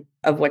in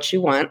of what you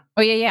want.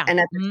 Oh yeah. And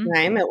at the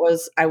time it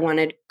was, I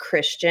wanted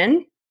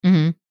Christian,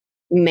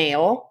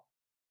 male.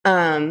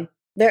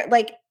 They're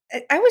like,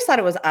 I always thought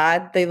it was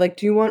odd. They like,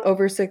 do you want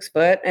over 6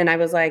 foot? And I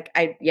was like,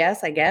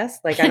 yes, I guess.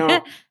 Like, I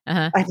don't,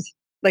 I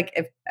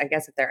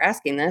guess if they're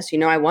asking this,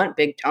 I want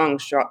big tongue,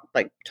 strong,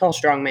 like tall,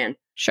 strong man.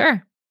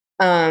 Sure.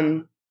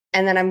 And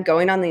then I'm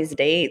going on these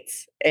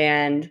dates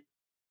and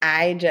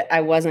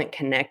I wasn't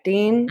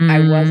connecting. I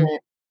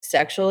wasn't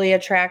sexually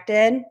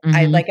attracted.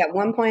 I like at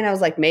one point I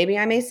was like, maybe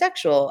I'm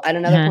asexual. At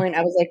another point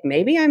I was like,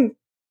 maybe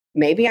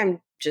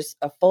I'm just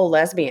a full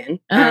lesbian.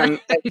 I've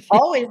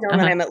always known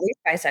that I'm at least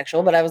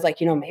bisexual, but I was like,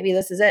 maybe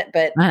this is it.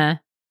 But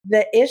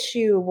the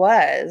issue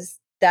was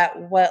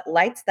that what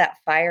lights that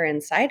fire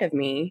inside of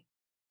me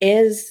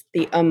is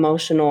the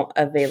emotional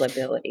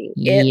availability.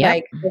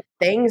 Like the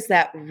things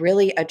that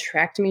really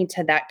attract me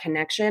to that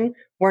connection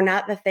were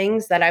not the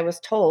things that I was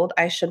told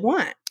I should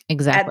want.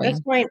 Exactly. At this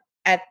point,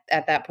 at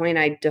that point,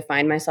 I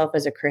defined myself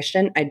as a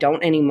Christian. I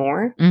don't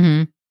anymore.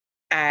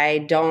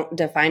 I don't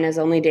define as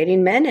only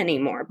dating men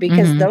anymore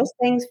because those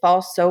things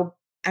fall so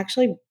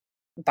actually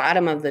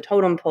bottom of the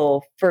totem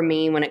pole for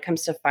me when it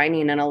comes to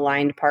finding an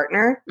aligned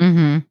partner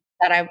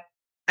that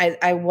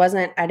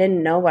I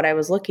didn't know what I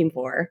was looking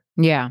for.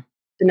 Yeah.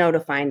 To know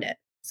to find it.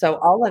 So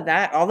all of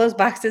that, all those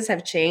boxes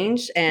have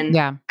changed and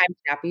I'm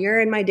happier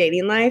in my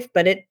dating life,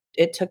 but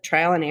it took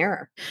trial and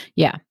error.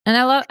 Yeah. And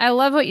I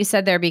love what you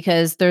said there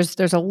because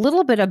there's a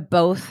little bit of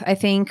both, I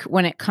think,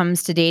 when it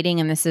comes to dating.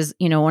 And this is,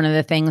 one of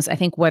the things I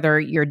think, whether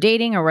you're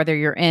dating or whether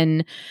you're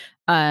in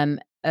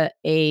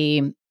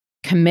a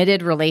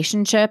committed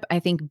relationship, I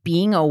think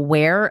being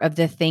aware of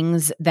the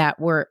things that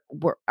where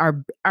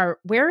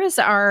is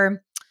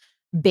our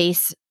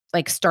base,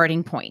 like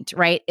starting point,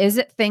 right? Is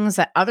it things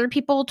that other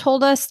people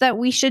told us that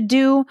we should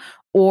do,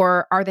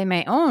 or are they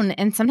my own?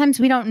 And sometimes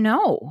we don't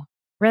know,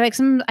 right?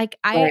 Like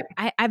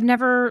I've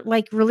never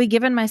like really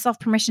given myself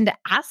permission to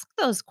ask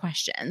those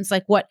questions,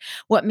 like what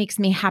makes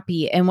me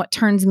happy and what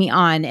turns me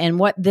on and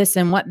what this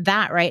and what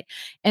that, right?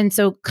 And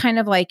so kind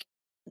of like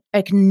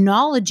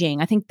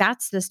acknowledging, I think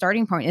that's the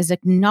starting point, is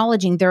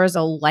acknowledging there is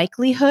a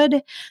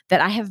likelihood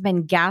that I have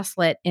been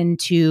gaslit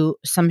into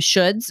some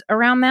shoulds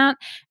around that.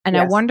 And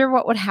I wonder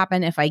what would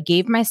happen if I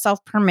gave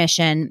myself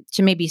permission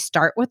to maybe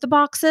start with the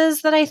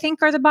boxes that I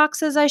think are the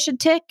boxes I should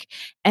tick,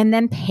 and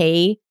then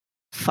pay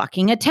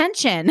fucking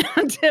attention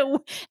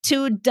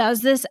to does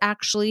this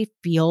actually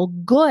feel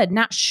good?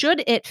 Not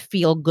should it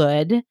feel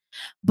good,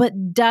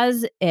 but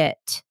does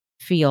it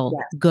feel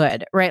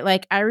good, right?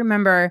 Like I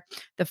remember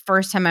the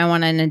first time I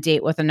went on a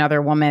date with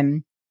another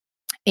woman,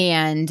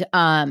 and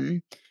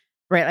right,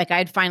 like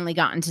I'd finally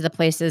gotten to the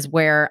places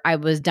where I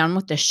was done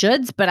with the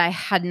shoulds, but I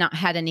had not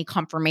had any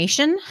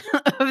confirmation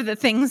of the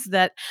things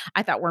that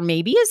I thought were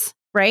maybes.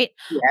 Right.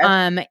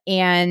 Yes.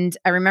 And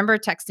I remember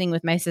texting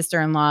with my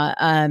sister-in-law,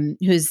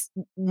 who's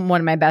one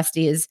of my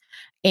besties,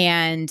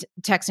 and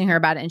texting her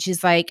about it. And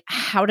she's like,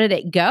 how did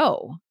it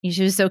go? And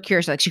she was so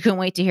curious. Like she couldn't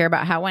wait to hear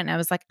about how it went. And I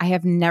was like, I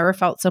have never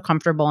felt so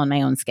comfortable in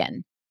my own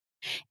skin.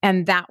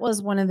 And that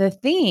was one of the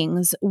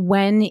things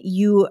when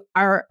you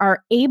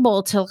are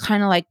able to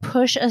kind of like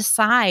push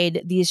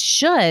aside these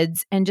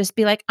shoulds and just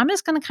be like, I'm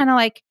just going to kind of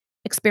like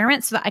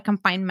experiment so that I can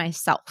find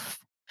myself.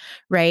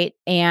 Right.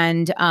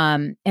 And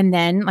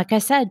then, like I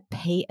said,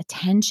 pay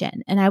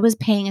attention. And I was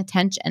paying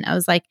attention. I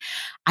was like,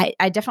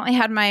 I definitely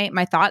had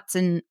my thoughts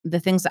and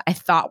the things that I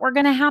thought were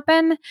going to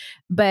happen,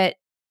 but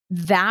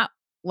that,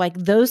 like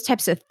those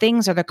types of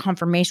things are the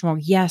confirmation where,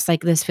 yes,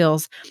 like this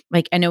feels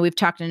like, I know we've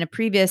talked in a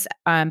previous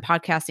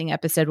podcasting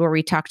episode where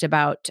we talked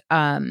about,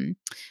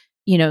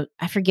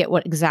 I forget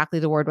what exactly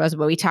the word was,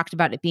 but we talked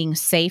about it being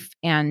safe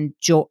and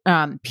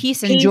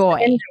peace and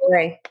joy.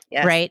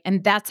 Yes. Right.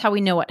 And that's how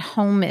we know what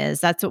home is.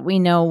 That's what we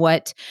know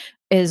what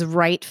is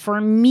right for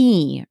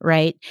me.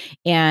 Right.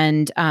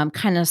 And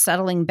kind of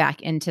settling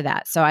back into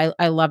that. So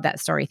I love that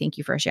story. Thank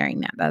you for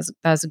sharing that. That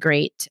was a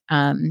great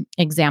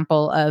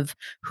example of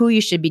who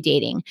you should be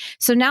dating.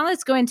 So now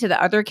let's go into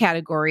the other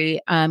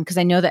category, because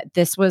I know that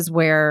this was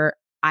where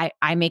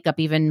I make up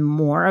even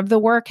more of the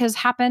work has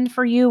happened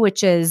for you,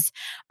 which is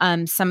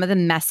some of the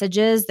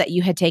messages that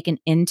you had taken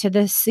into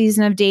this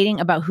season of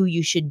dating about who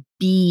you should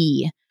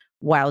be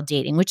while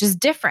dating, which is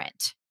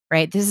different,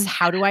 right? This is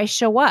how do I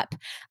show up?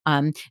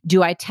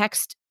 Do I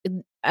text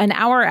an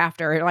hour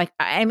after? Like,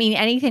 I mean,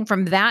 anything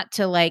from that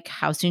to like,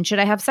 how soon should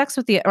I have sex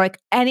with you? Or like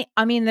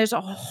there's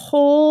a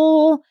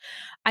whole,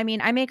 I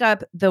make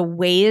up the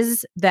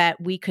ways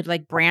that we could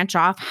like branch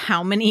off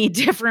how many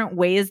different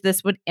ways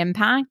this would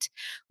impact.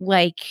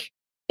 Like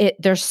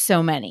there's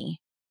so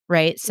many,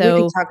 right? So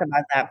we could talk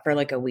about that for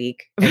like a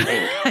week,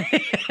 I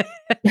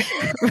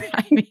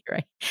think.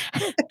 right.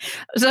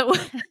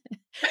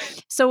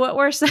 So what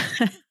were some,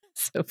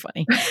 so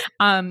funny.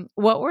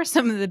 What were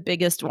some of the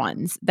biggest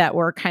ones that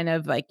were kind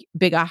of like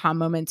big aha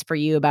moments for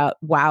you about,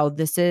 wow,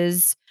 this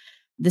is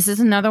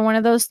another one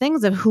of those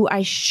things of who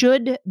I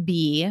should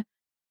be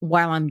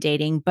while I'm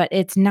dating, but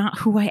it's not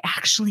who I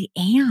actually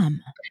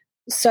am.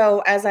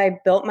 So as I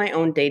built my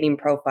own dating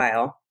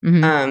profile,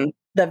 the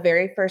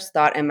very first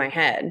thought in my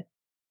head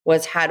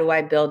was, how do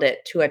I build it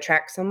to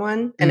attract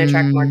someone and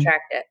attract more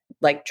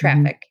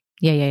traffic?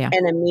 Yeah.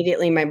 And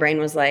immediately my brain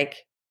was like,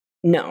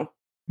 no,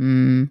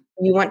 you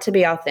want to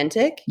be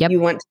authentic. Yep. You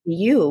want to be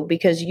you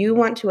because you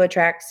want to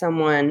attract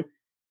someone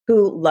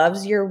who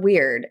loves your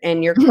weird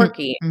and you're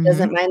quirky,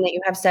 doesn't mind that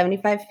you have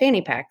 75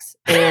 fanny packs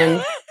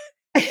and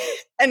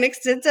an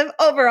extensive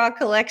overall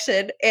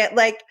collection.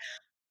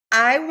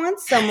 I want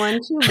someone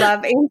to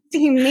love and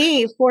see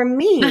me for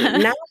me,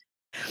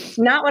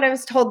 not what I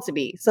was told to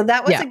be. So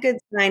that was a good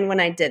sign when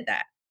I did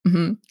that.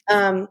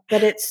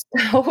 But it's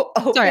so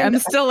open. Sorry, I'm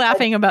still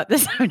laughing about the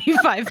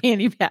 75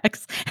 fanny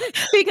packs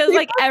because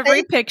like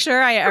every picture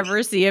I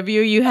ever see of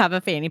you, you have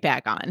a fanny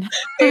pack on.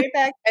 Fanny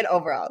pack and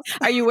overalls.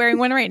 Are you wearing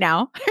one right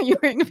now? Are you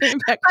wearing a fanny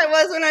pack? I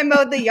was when I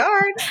mowed the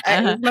yard.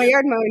 I used my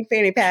yard mowing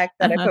fanny pack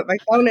that I put my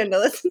phone in to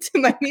listen to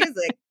my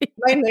music.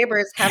 My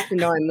neighbors have to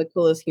know I'm the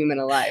coolest human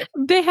alive.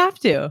 They have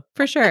to,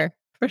 for sure.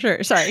 For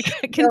sure. Sorry.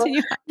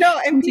 Continue.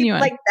 Continue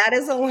like that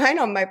is a line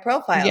on my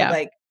profile. Yeah.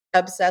 Like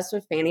obsessed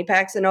with fanny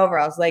packs and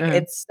overalls. Like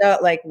it's so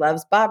like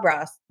loves Bob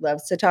Ross,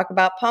 loves to talk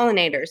about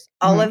pollinators.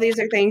 All of these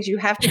are things you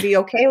have to be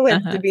okay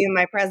with to be in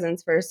my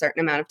presence for a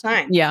certain amount of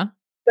time. Yeah.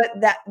 But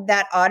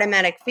that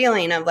automatic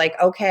feeling of like,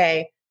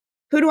 okay,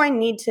 who do I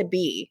need to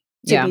be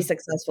be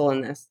successful in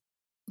this?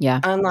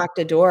 Yeah. Unlocked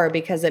a door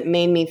because it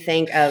made me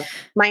think of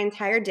my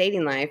entire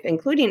dating life,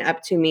 including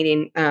up to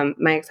meeting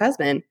my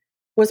ex-husband,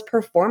 was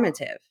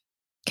performative.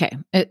 Okay.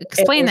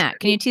 Explain that.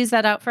 Can you tease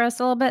that out for us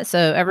a little bit? So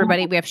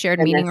everybody, we have shared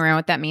meaning around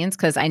what that means,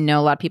 because I know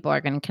a lot of people are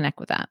going to connect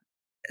with that.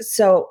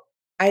 So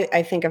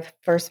I think of,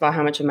 first of all,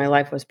 how much of my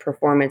life was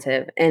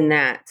performative, and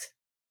that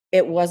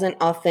it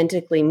wasn't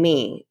authentically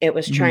me. It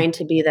was trying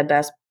to be the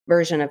best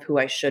version of who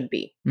I should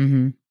be.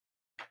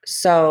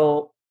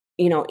 So,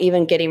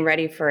 even getting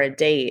ready for a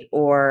date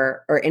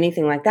or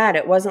anything like that,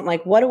 it wasn't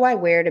like, what do I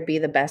wear to be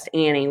the best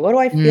Annie? What do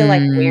I feel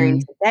like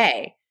wearing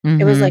today?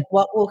 It was like,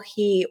 what will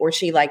he or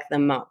she like the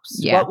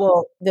most? Yeah. What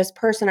will this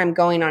person I'm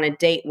going on a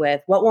date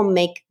with, what will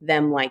make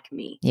them like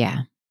me? Yeah.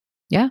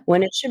 Yeah.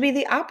 When it should be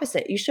the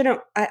opposite. You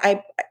shouldn't,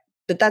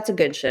 but that's a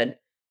good should.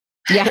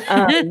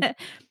 Yeah.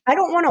 I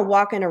don't want to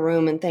walk in a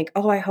room and think,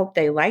 oh, I hope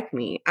they like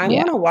me. I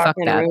want to walk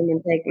in a room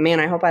and think,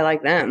 man, I hope I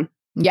like them.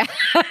 Yeah.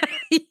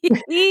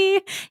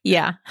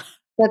 Yeah.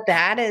 But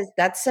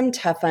that's some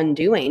tough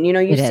undoing.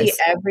 You see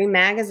every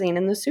magazine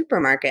in the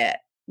supermarket,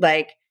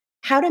 like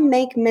how to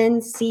make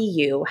men see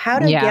you, how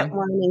to get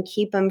one and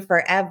keep them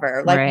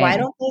forever. Like, why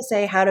don't they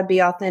say how to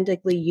be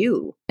authentically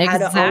you, how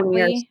to own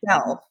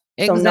yourself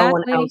so no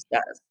one else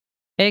does?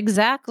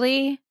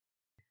 Exactly.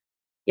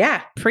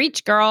 Yeah.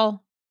 Preach,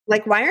 girl.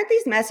 Like, why aren't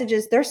these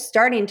messages? They're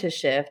starting to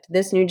shift.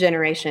 This new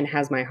generation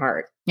has my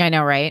heart. I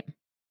know, right?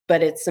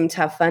 But it's some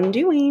tough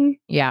undoing.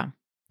 Yeah,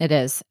 it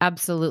is.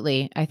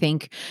 Absolutely. I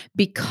think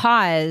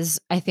because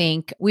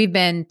we've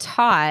been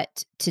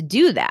taught to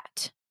do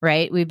that,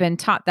 right? We've been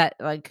taught that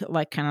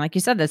like kind of like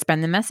you said, that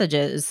spend the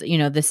messages,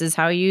 this is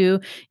how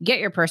you get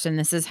your person.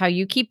 This is how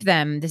you keep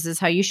them. This is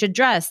how you should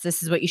dress.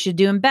 This is what you should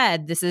do in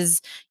bed. This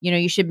is,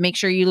 you should make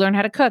sure you learn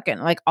how to cook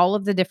and like all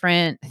of the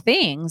different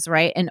things,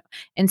 right? And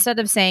instead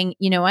of saying,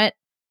 you know what,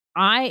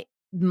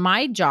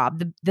 my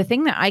job, the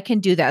thing that I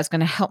can do that is going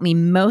to help me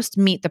most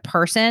meet the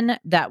person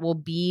that will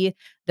be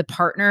the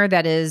partner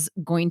that is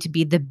going to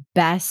be the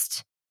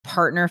best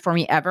partner for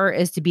me ever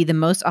is to be the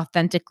most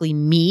authentically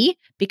me,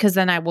 because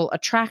then I will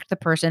attract the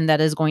person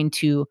that is going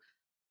to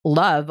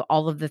love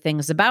all of the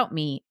things about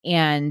me,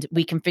 and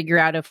we can figure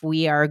out if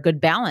we are a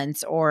good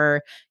balance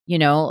or,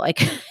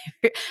 like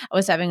I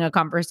was having a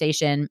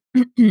conversation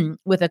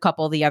with a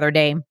couple the other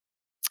day.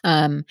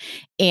 And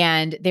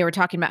they were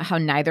talking about how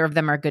neither of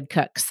them are good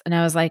cooks. And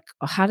I was like,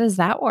 well, how does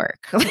that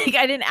work? Like,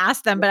 I didn't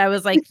ask them, but I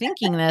was like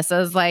thinking this. I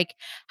was like,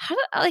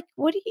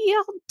 what do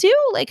y'all do?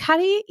 Like, how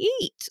do you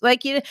eat?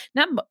 Like,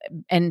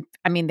 and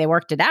I mean, they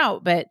worked it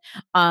out, but,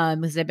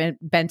 because they've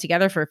been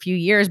together for a few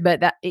years, but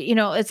that,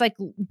 it's like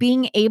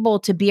being able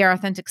to be our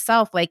authentic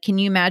self. Like, can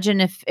you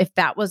imagine if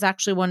that was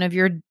actually one of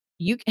your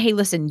hey,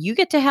 listen, you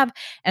get to have,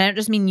 and I don't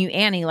just mean you,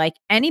 Annie, like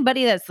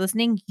anybody that's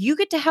listening, you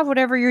get to have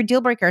whatever your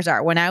deal breakers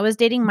are. When I was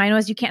dating, mine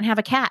was you can't have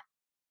a cat.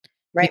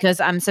 Right. Because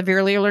I'm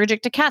severely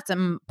allergic to cats.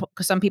 And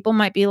some people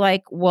might be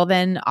like, well,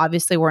 then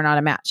obviously we're not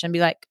a match. And be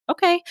like,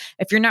 okay,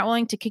 if you're not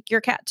willing to kick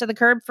your cat to the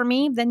curb for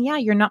me, then yeah,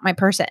 you're not my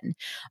person.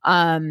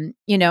 And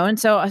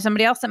so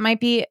somebody else that might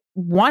be,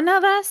 one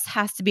of us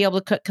has to be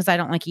able to cook because I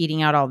don't like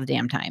eating out all the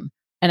damn time.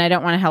 And I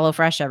don't want a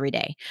HelloFresh every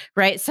day.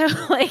 Right. So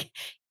like,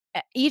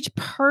 each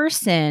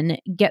person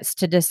gets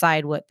to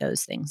decide what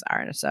those things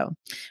are. So,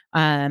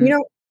 and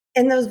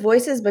those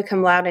voices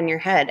become loud in your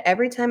head.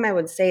 Every time I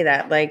would say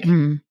that, like,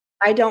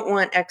 I don't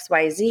want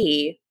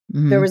XYZ,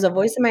 there was a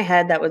voice in my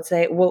head that would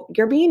say, well,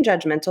 you're being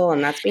judgmental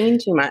and that's being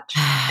too much.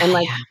 And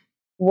like,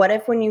 what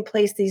if when you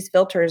place these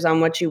filters on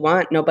what you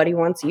want, nobody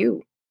wants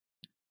you?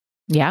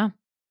 Yeah.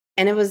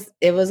 And it was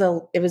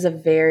a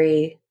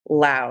very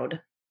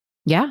loud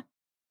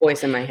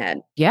voice in my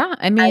head. Yeah.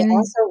 I mean, I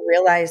also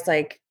realized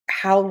like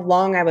how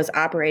long I was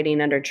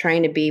operating under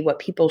trying to be what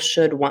people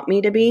should want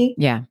me to be.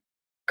 Yeah.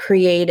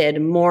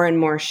 Created more and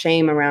more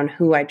shame around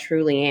who I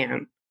truly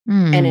am.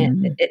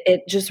 And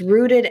it just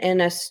rooted in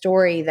a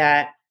story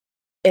that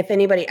if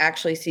anybody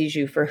actually sees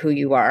you for who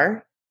you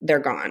are, they're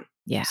gone.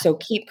 Yeah. So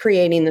keep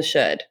creating the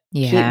should.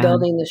 Yeah. Keep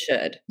building the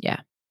should.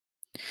 Yeah.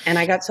 And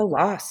I got so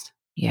lost.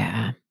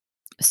 Yeah.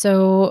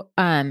 So,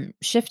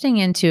 shifting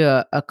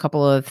into a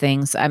couple of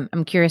things,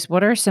 I'm curious,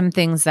 what are some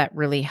things that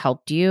really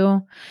helped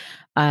you,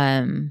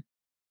 make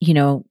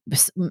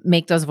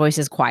those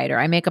voices quieter?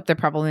 I make up they're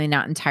probably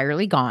not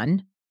entirely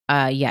gone,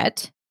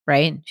 yet.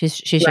 Right? She's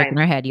shaking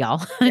her head,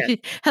 y'all. Yes.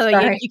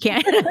 You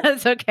can't.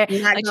 That's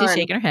okay. Like she's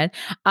shaking her head.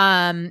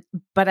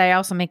 But I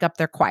also make up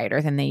they're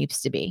quieter than they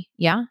used to be.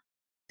 Yeah.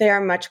 They are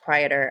much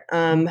quieter.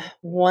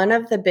 One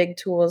of the big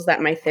tools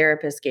that my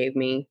therapist gave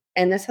me,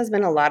 and this has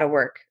been a lot of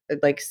work.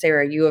 Like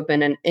Sarah, you have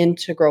been an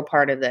integral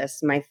part of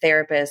this. My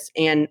therapist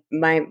and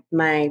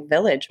my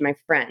village, my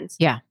friends.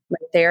 Yeah. My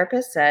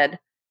therapist said,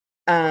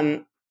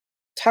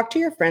 talk to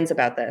your friends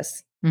about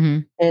this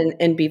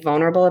and be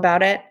vulnerable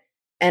about it.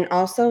 And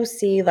also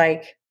see,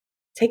 like,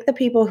 take the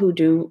people who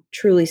do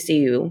truly see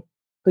you,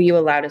 who you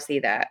allow to see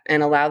that,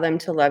 and allow them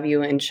to love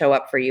you and show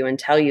up for you and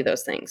tell you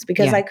those things.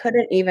 Because I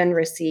couldn't even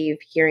receive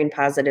hearing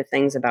positive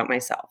things about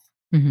myself.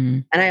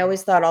 And I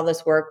always thought all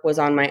this work was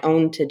on my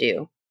own to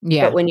do.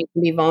 Yeah. But when you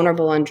can be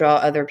vulnerable and draw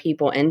other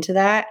people into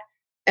that,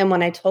 and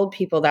when I told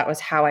people that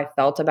was how I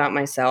felt about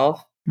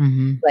myself,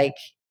 like,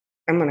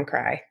 I'm going to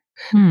cry.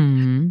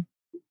 The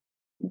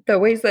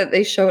ways that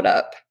they showed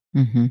up.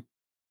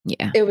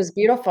 Yeah. It was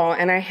beautiful.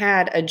 And I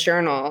had a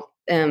journal,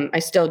 I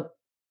still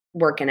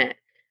work in it,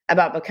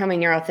 about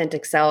becoming your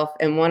authentic self.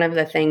 And one of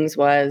the things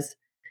was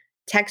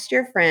text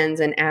your friends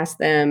and ask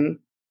them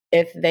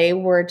if they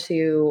were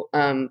to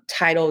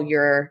title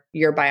your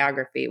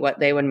biography, what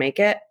they would make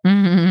it.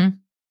 And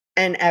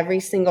every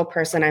single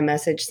person I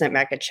messaged sent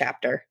back a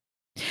chapter.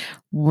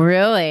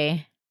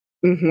 Really?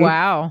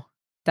 Wow.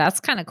 That's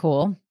kind of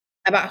cool.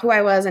 About who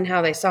I was and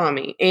how they saw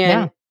me.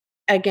 And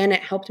again,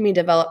 it helped me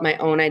develop my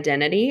own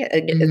identity.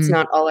 It's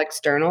not all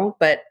external,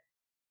 but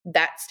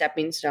that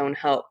stepping stone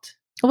helped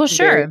Well,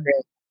 sure.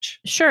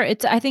 Sure.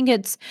 I think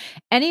it's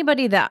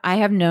anybody that I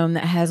have known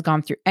that has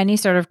gone through any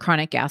sort of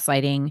chronic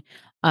gaslighting,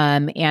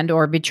 and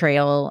or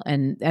betrayal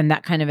and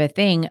that kind of a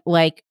thing.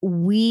 Like,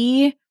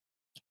 we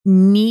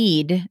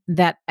need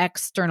that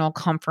external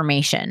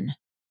confirmation,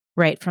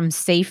 right? From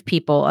safe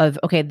people of,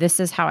 okay, this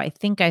is how I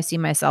think I see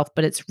myself,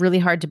 but it's really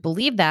hard to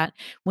believe that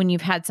when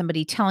you've had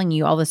somebody telling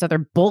you all this other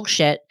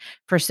bullshit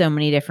for so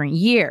many different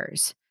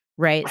years.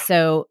 Right.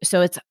 So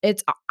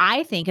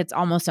I think it's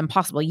almost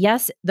impossible.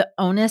 Yes, the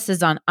onus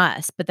is on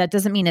us, but that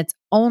doesn't mean it's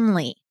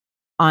only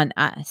on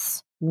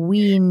us.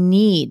 We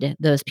need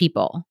those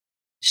people.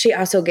 She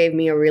also gave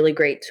me a really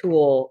great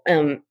tool.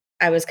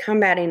 I was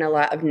combating a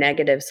lot of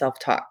negative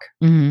self-talk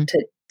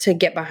to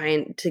get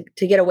behind,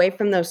 to get away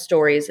from those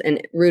stories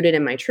and root it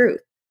in my truth.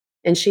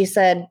 And she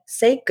said,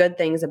 say good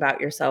things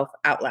about yourself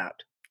out loud.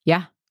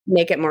 Yeah.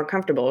 Make it more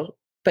comfortable.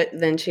 But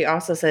then she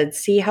also said,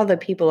 see how the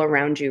people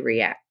around you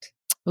react.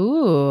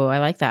 Ooh, I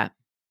like that.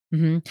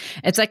 Mm-hmm.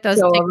 It's like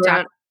those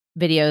TikTok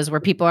videos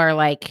where people are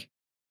like,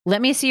 let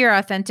me see your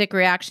authentic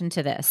reaction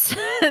to this.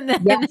 And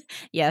then,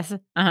 yes.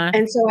 Uh-huh.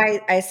 And so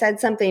I said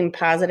something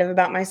positive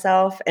about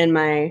myself, and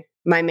my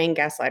main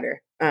gaslighter,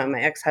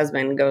 my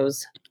ex-husband,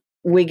 goes,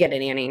 we get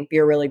it, Annie.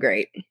 You're really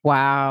great.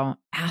 Wow.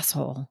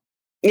 Asshole.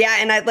 Yeah.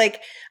 And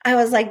I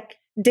was like,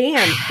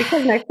 damn,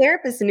 because my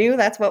therapist knew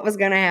that's what was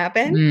going to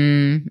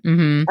happen.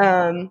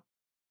 Mm-hmm.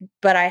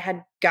 But I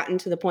had gotten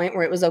to the point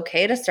where it was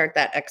okay to start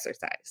that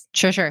exercise.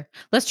 Sure.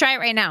 Let's try it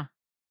right now.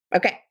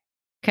 Okay.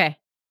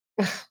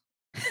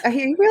 Are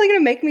you really going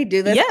to make me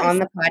do this on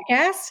the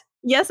podcast?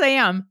 Yes, I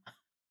am.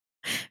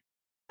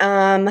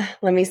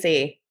 Let me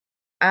see.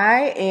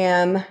 I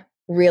am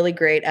really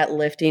great at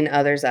lifting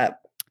others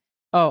up.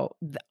 Oh,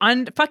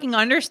 fucking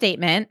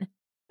understatement.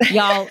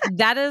 Y'all,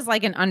 that is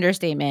like an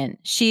understatement.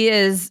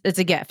 It's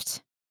a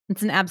gift.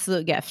 It's an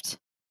absolute gift.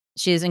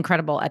 She is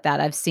incredible at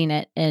that. I've seen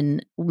it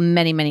in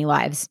many, many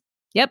lives.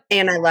 Yep.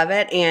 And I love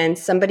it. And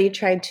somebody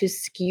tried to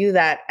skew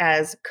that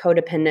as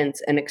codependence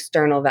and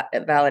external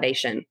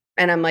validation.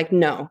 And I'm like,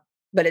 no.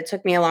 But it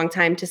took me a long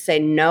time to say,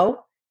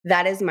 no,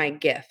 that is my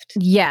gift.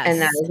 Yes.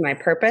 And that is my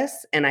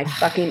purpose. And I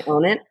fucking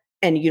own it.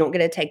 And you don't get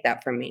to take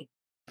that from me.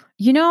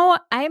 You know,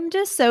 I'm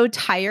just so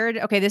tired.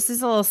 Okay, this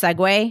is a little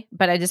segue,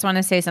 but I just want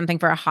to say something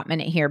for a hot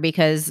minute here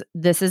because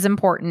this is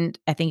important.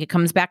 I think it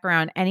comes back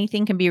around.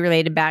 Anything can be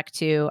related back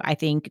to, I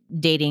think,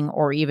 dating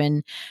or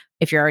even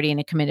if you're already in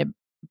a committed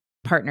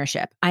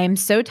partnership. I am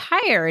so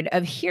tired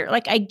of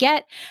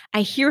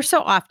I hear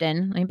so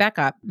often, let me back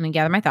up, let me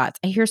gather my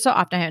thoughts. I hear so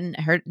often,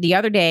 I heard the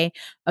other day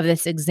of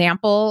this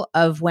example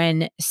of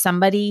when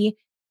somebody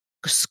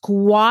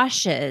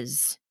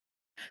squashes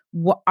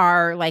what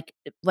are like,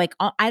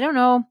 I don't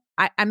know.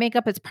 I make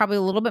up it's probably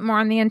a little bit more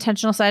on the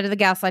intentional side of the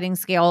gaslighting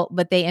scale,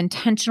 but they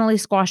intentionally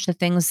squash the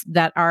things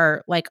that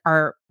are like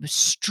our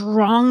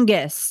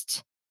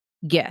strongest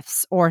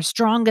gifts or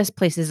strongest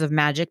places of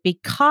magic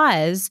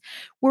because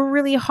we're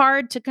really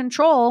hard to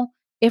control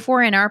if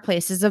we're in our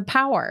places of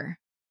power.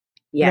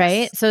 Yes.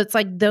 Right. So it's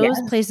like those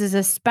places,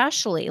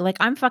 especially like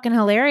I'm fucking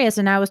hilarious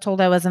and I was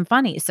told I wasn't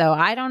funny. So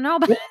I don't know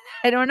about,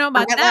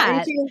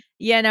 that,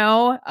 you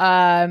know?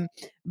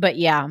 But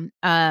yeah.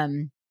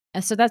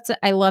 So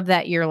I love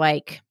that you're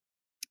like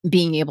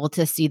being able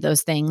to see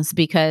those things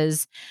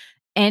because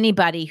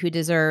anybody who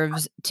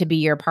deserves to be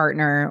your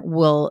partner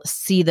will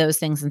see those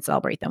things and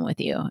celebrate them with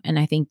you. And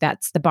I think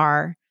that's the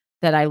bar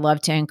that I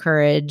love to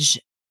encourage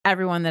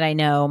everyone that I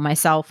know,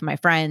 myself, my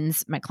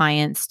friends, my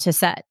clients to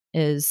set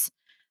is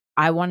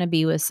I want to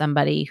be with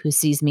somebody who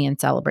sees me and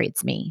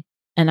celebrates me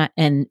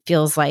and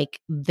feels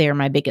like they're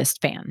my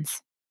biggest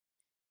fans.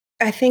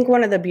 I think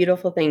one of the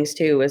beautiful things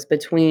too is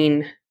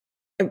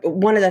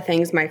one of the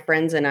things my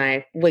friends and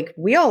I, like,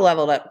 we all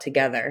leveled up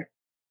together.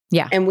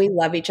 Yeah. And we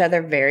love each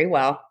other very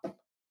well.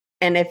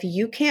 And if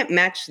you can't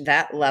match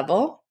that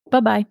level,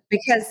 bye-bye.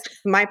 Because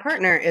my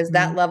partner is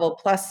that level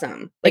plus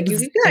some. Like you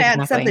gotta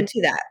add something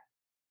to that.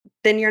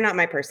 Then you're not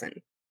my person.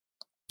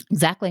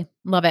 Exactly.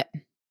 Love it.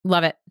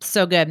 Love it.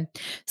 So good.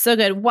 So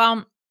good.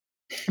 Well,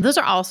 those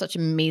are all such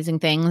amazing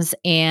things.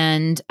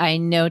 And I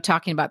know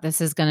talking about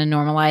this is going to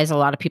normalize a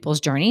lot of people's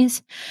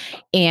journeys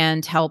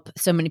and help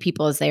so many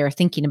people as they are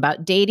thinking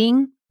about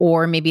dating,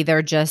 or maybe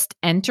they're just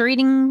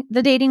entering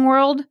the dating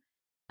world.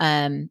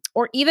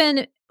 Or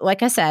even,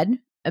 like I said,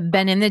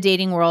 been in the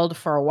dating world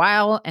for a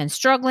while and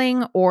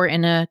struggling, or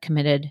in a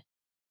committed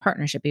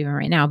partnership even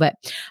right now. But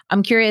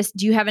I'm curious,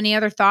 do you have any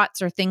other thoughts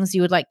or things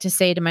you would like to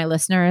say to my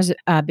listeners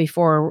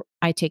before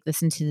I take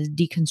this into the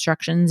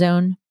deconstruction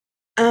zone?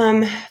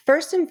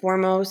 First and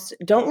foremost,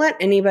 don't let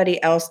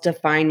anybody else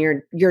define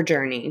your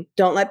journey.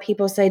 Don't let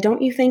people say,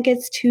 don't you think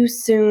it's too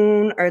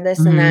soon or this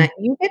and that.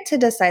 You get to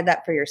decide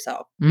that for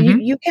yourself.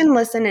 You can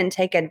listen and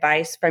take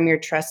advice from your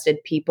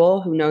trusted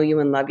people who know you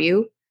and love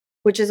you,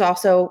 which is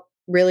also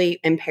really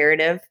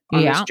imperative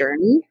on this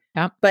journey.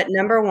 Yeah. But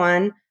number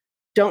one,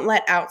 don't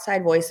let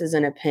outside voices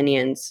and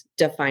opinions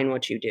define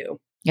what you do.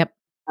 Yep.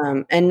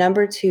 And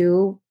number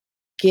two,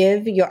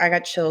 I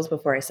got chills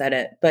before I said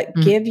it, but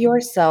give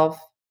yourself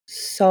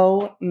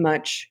so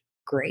much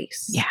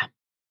grace. Yeah.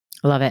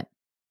 Love it.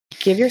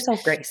 Give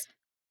yourself grace.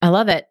 I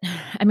love it.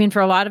 I mean,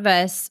 for a lot of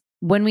us,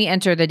 when we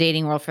enter the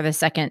dating world for the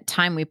second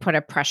time, we put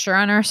a pressure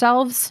on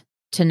ourselves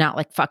to not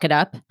like fuck it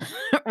up,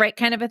 right?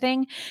 Kind of a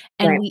thing.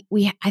 And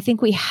I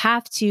think we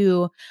have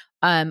to,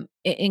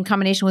 in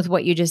combination with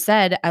what you just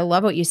said, I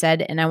love what you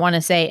said. And I want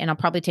to say, and I'll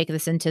probably take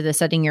this into the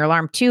setting your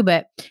alarm too,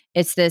 but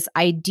it's this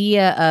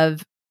idea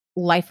of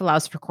life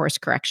allows for course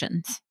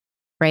corrections,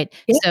 right?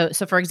 Yeah.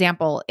 So for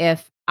example,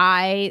 if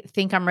I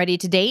think I'm ready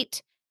to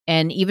date,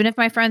 and even if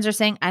my friends are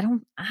saying, I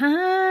don't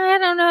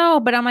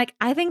know, but I'm like,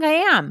 I think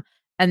I am.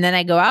 And then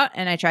I go out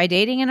and I try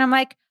dating and I'm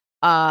like,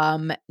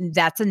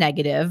 that's a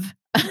negative.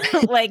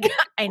 Like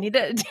I need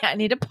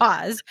to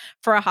pause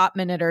for a hot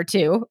minute or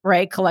two,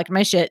 right? Collect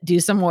my shit, do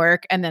some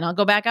work, and then I'll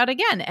go back out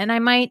again. And I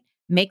might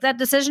make that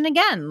decision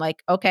again.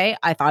 Like, okay,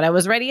 I thought I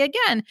was ready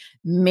again.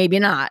 Maybe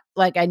not.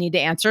 Like I need to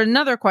answer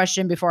another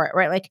question before,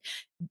 right?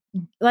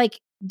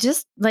 Like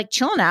just like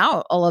chilling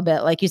out a little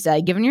bit, like you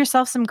said, giving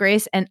yourself some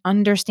grace and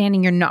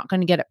understanding you're not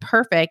going to get it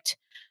perfect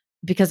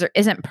because there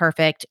isn't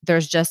perfect.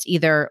 There's just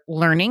either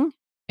learning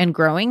and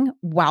growing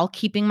while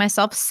keeping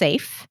myself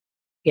safe.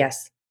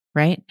 Yes.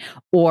 Right?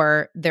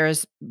 Or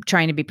there's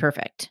trying to be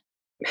perfect.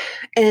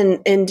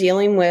 And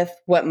dealing with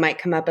what might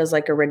come up as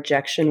like a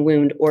rejection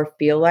wound or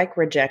feel like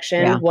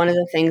rejection, one of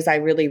the things I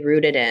really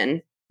rooted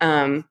in,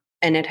 and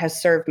it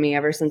has served me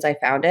ever since I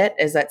found it,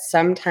 is that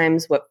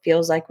sometimes what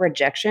feels like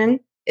rejection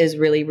is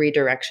really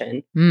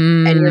redirection.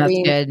 And you're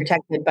being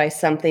protected by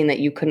something that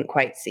you couldn't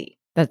quite see.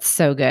 That's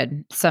so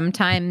good.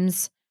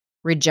 Sometimes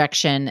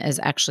rejection is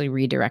actually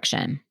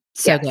redirection.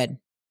 So good.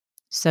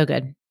 So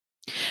good.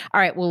 All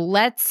right. Well,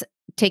 let's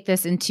take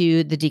this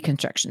into the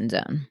deconstruction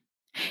zone.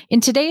 In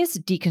today's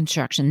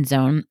deconstruction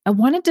zone, I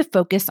wanted to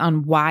focus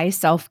on why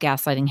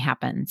self-gaslighting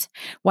happens,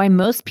 why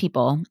most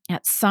people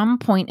at some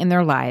point in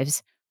their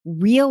lives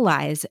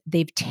realize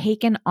they've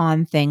taken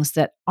on things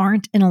that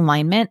aren't in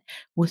alignment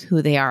with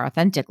who they are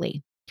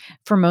authentically.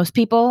 For most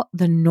people,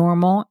 the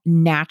normal,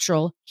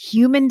 natural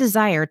human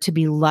desire to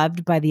be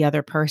loved by the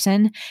other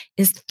person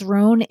is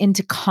thrown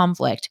into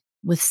conflict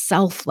with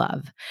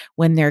self-love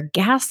when their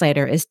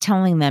gaslighter is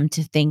telling them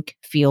to think,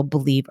 feel,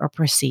 believe, or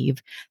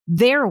perceive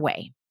their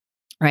way.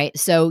 Right?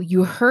 So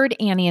you heard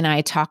Annie and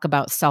I talk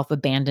about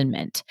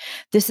self-abandonment.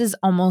 This is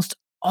almost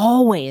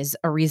always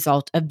a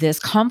result of this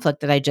conflict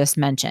that I just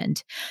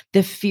mentioned.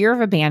 The fear of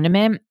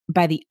abandonment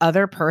by the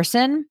other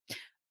person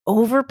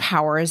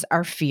overpowers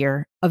our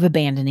fear of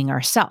abandoning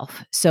ourselves.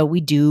 So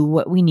we do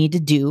what we need to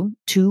do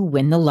to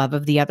win the love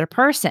of the other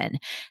person.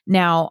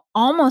 Now,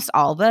 almost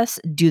all of us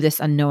do this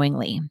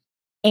unknowingly.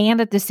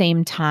 And at the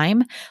same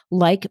time,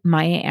 like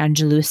Maya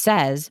Angelou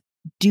says,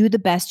 do the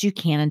best you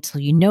can until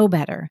you know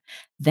better.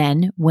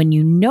 Then, when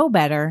you know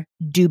better,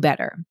 do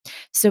better.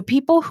 So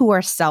people who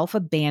are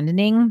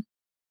self-abandoning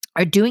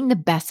are doing the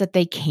best that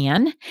they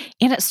can,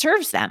 and it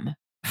serves them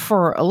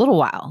for a little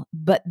while.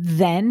 But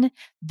then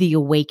the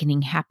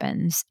awakening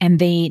happens, and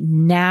they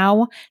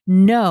now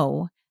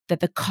know that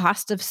the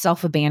cost of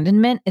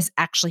self-abandonment is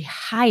actually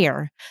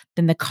higher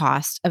than the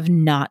cost of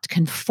not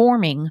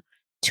conforming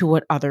to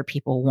what other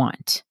people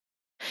want.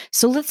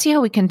 So let's see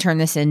how we can turn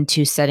this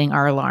into setting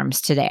our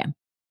alarms today.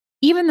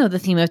 Even though the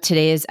theme of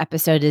today's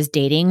episode is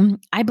dating,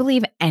 I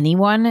believe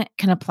anyone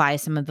can apply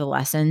some of the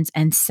lessons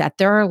and set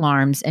their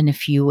alarms in a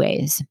few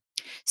ways.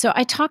 So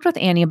I talked with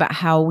Annie about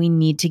how we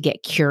need to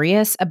get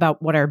curious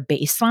about what our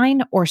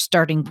baseline or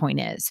starting point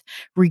is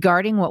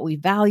regarding what we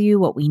value,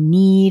 what we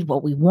need,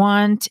 what we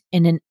want,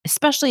 and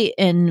especially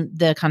in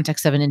the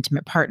context of an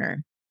intimate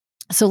partner.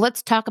 So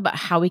let's talk about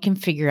how we can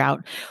figure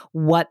out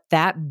what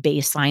that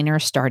baseline or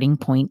starting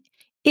point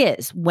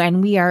is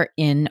when we are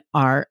in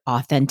our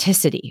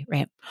authenticity,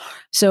 right?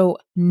 So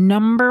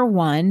number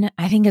one,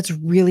 I think it's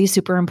really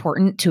super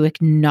important to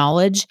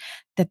acknowledge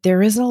that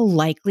there is a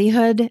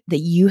likelihood that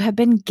you have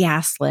been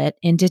gaslit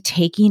into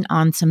taking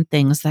on some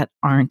things that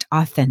aren't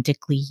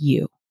authentically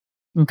you.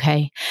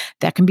 Okay.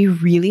 That can be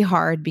really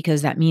hard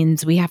because that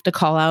means we have to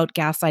call out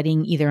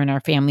gaslighting either in our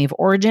family of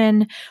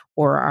origin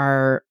or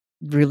our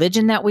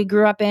religion that we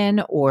grew up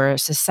in or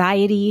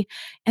society.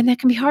 And that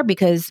can be hard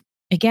because,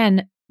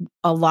 again,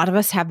 a lot of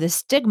us have this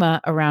stigma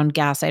around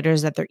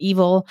gaslighters that they're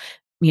evil,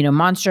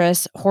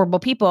 monstrous, horrible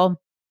people,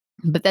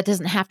 but that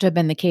doesn't have to have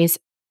been the case.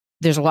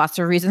 There's lots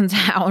of reasons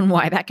how and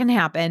why that can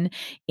happen.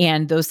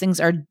 And those things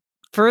are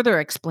further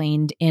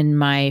explained in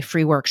my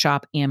free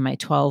workshop and my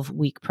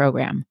 12-week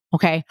program.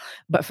 Okay.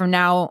 But for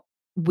now,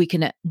 we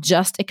can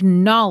just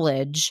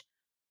acknowledge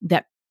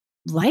that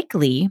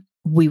likely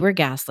we were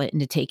gaslit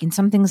into taking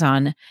some things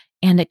on,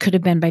 and it could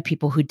have been by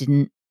people who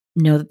didn't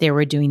know that they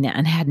were doing that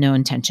and had no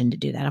intention to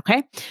do that.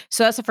 Okay.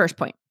 So that's the first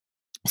point.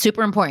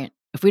 Super important.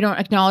 If we don't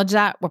acknowledge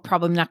that, we're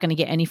probably not going to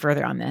get any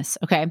further on this.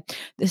 Okay.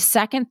 The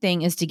second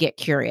thing is to get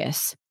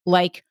curious,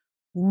 like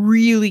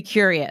really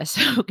curious.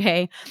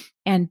 Okay.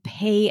 And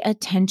pay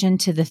attention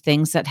to the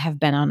things that have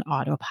been on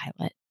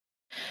autopilot.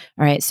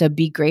 All right. So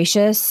be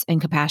gracious and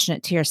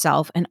compassionate to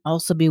yourself and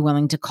also be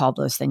willing to call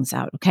those things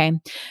out. Okay.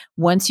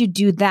 Once you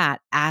do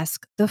that,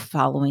 ask the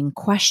following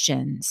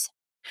questions.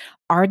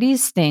 Are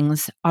these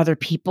things other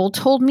people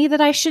told me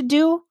that I should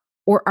do?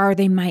 Or are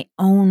they my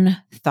own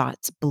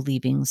thoughts,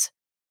 believings,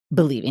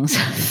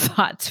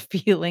 thoughts,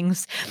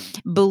 feelings,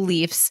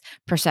 beliefs,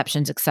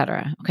 perceptions,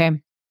 etc.? Okay.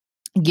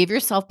 Give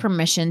yourself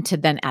permission to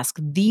then ask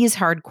these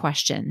hard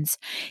questions.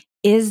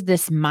 Is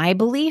this my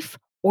belief,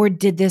 or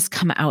did this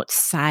come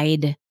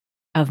outside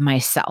of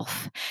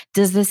myself?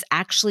 Does this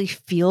actually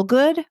feel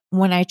good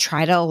when I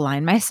try to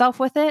align myself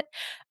with it?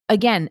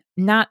 Again,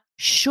 not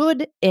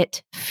should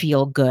it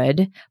feel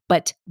good,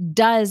 but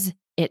does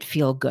it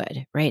feel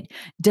good, right?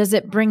 Does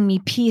it bring me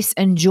peace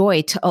and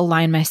joy to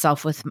align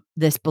myself with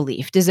this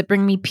belief? Does it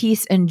bring me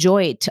peace and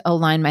joy to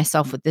align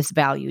myself with this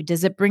value?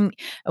 Does it bring,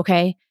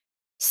 okay,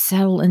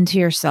 settle into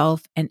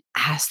yourself and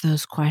ask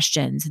those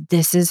questions.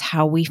 This is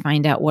how we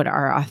find out what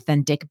our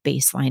authentic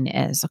baseline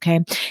is. Okay.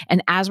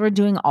 And as we're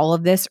doing all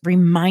of this,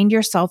 remind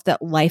yourself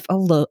that life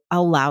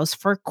allows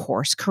for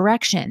course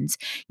corrections.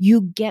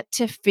 You get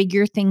to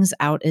figure things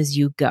out as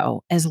you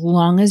go, as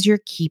long as you're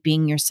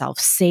keeping yourself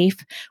safe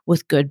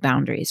with good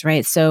boundaries,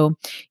 right? So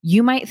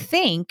you might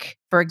think,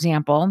 for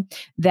example,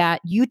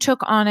 that you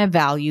took on a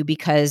value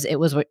because it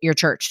was what your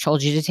church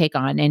told you to take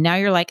on. And now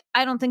you're like,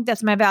 I don't think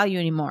that's my value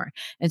anymore.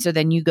 And so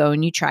then you go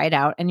and you try it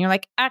out and you're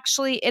like,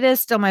 actually, it is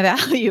still my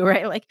value,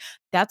 right? Like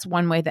that's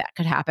one way that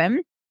could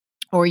happen.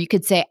 Or you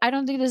could say, I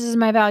don't think this is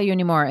my value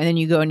anymore. And then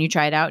you go and you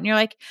try it out and you're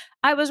like,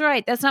 I was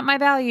right. That's not my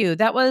value.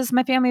 That was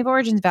my family of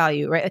origins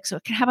value, right? Like, so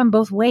it can happen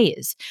both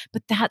ways.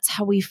 But that's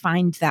how we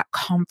find that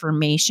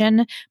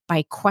confirmation,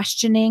 by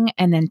questioning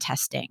and then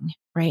testing,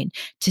 right?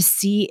 To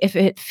see if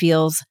it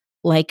feels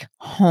like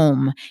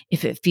home,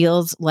 if it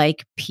feels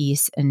like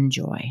peace and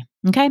joy.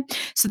 Okay.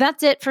 So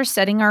that's it for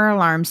setting our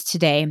alarms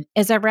today.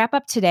 As I wrap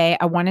up today,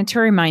 I wanted to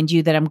remind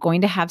you that I'm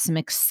going to have some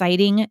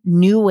exciting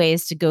new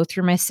ways to go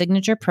through my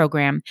signature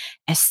program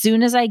as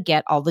soon as I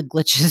get all the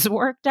glitches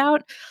worked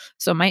out.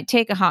 So it might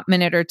take a hot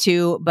minute or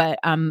two, but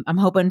I'm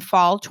hoping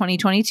fall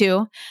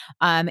 2022.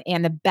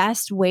 And the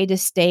best way to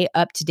stay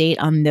up to date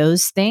on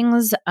those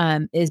things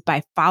is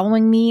by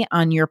following me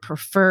on your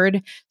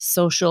preferred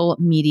social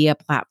media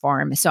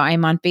platform. So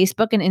I'm on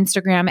Facebook and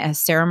Instagram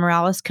as Sarah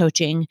Morales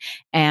Coaching,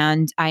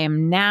 and I am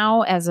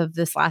now, as of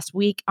this last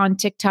week, on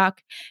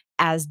TikTok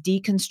as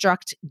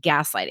Deconstruct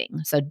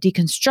Gaslighting. So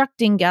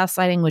Deconstructing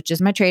Gaslighting, which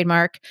is my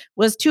trademark,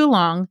 was too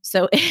long.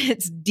 So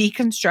it's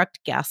Deconstruct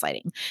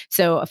Gaslighting.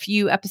 So a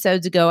few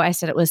episodes ago, I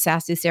said it was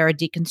Sassy Sarah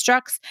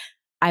Deconstructs.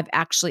 I've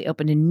actually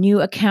opened a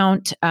new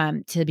account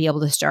to be able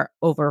to start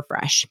over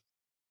fresh.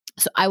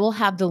 So I will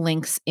have the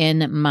links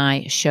in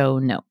my show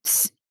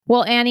notes.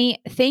 Well, Annie,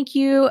 thank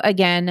you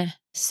again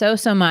so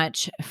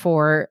much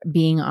for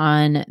being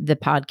on the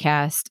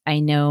podcast.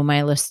 I know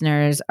my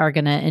listeners are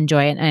going to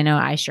enjoy it. And I know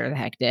I sure the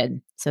heck did.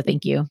 So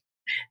thank you.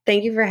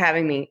 Thank you for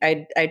having me.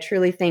 I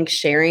truly think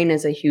sharing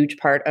is a huge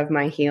part of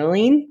my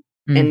healing.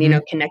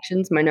 And,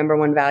 connection's my number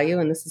one value.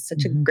 And this is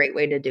such a great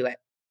way to do it.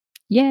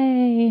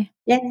 Yay.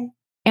 Yay.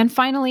 And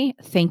finally,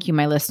 thank you,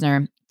 my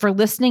listener, for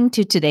listening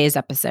to today's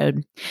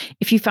episode.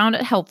 If you found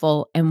it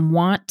helpful and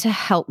want to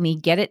help me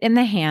get it in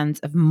the hands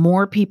of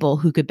more people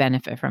who could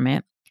benefit from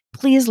it,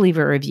 please leave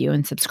a review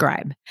and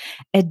subscribe.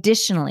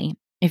 Additionally,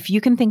 if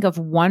you can think of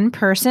one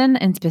person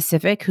in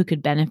specific who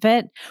could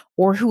benefit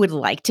or who would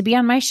like to be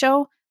on my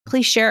show,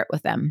 please share it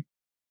with them.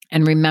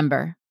 And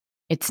remember,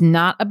 it's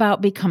not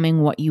about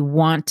becoming what you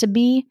want to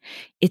be.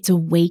 It's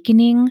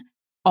awakening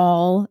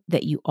all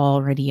that you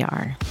already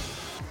are.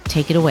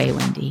 Take it away,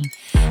 Wendy.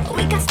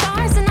 We got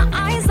stars in the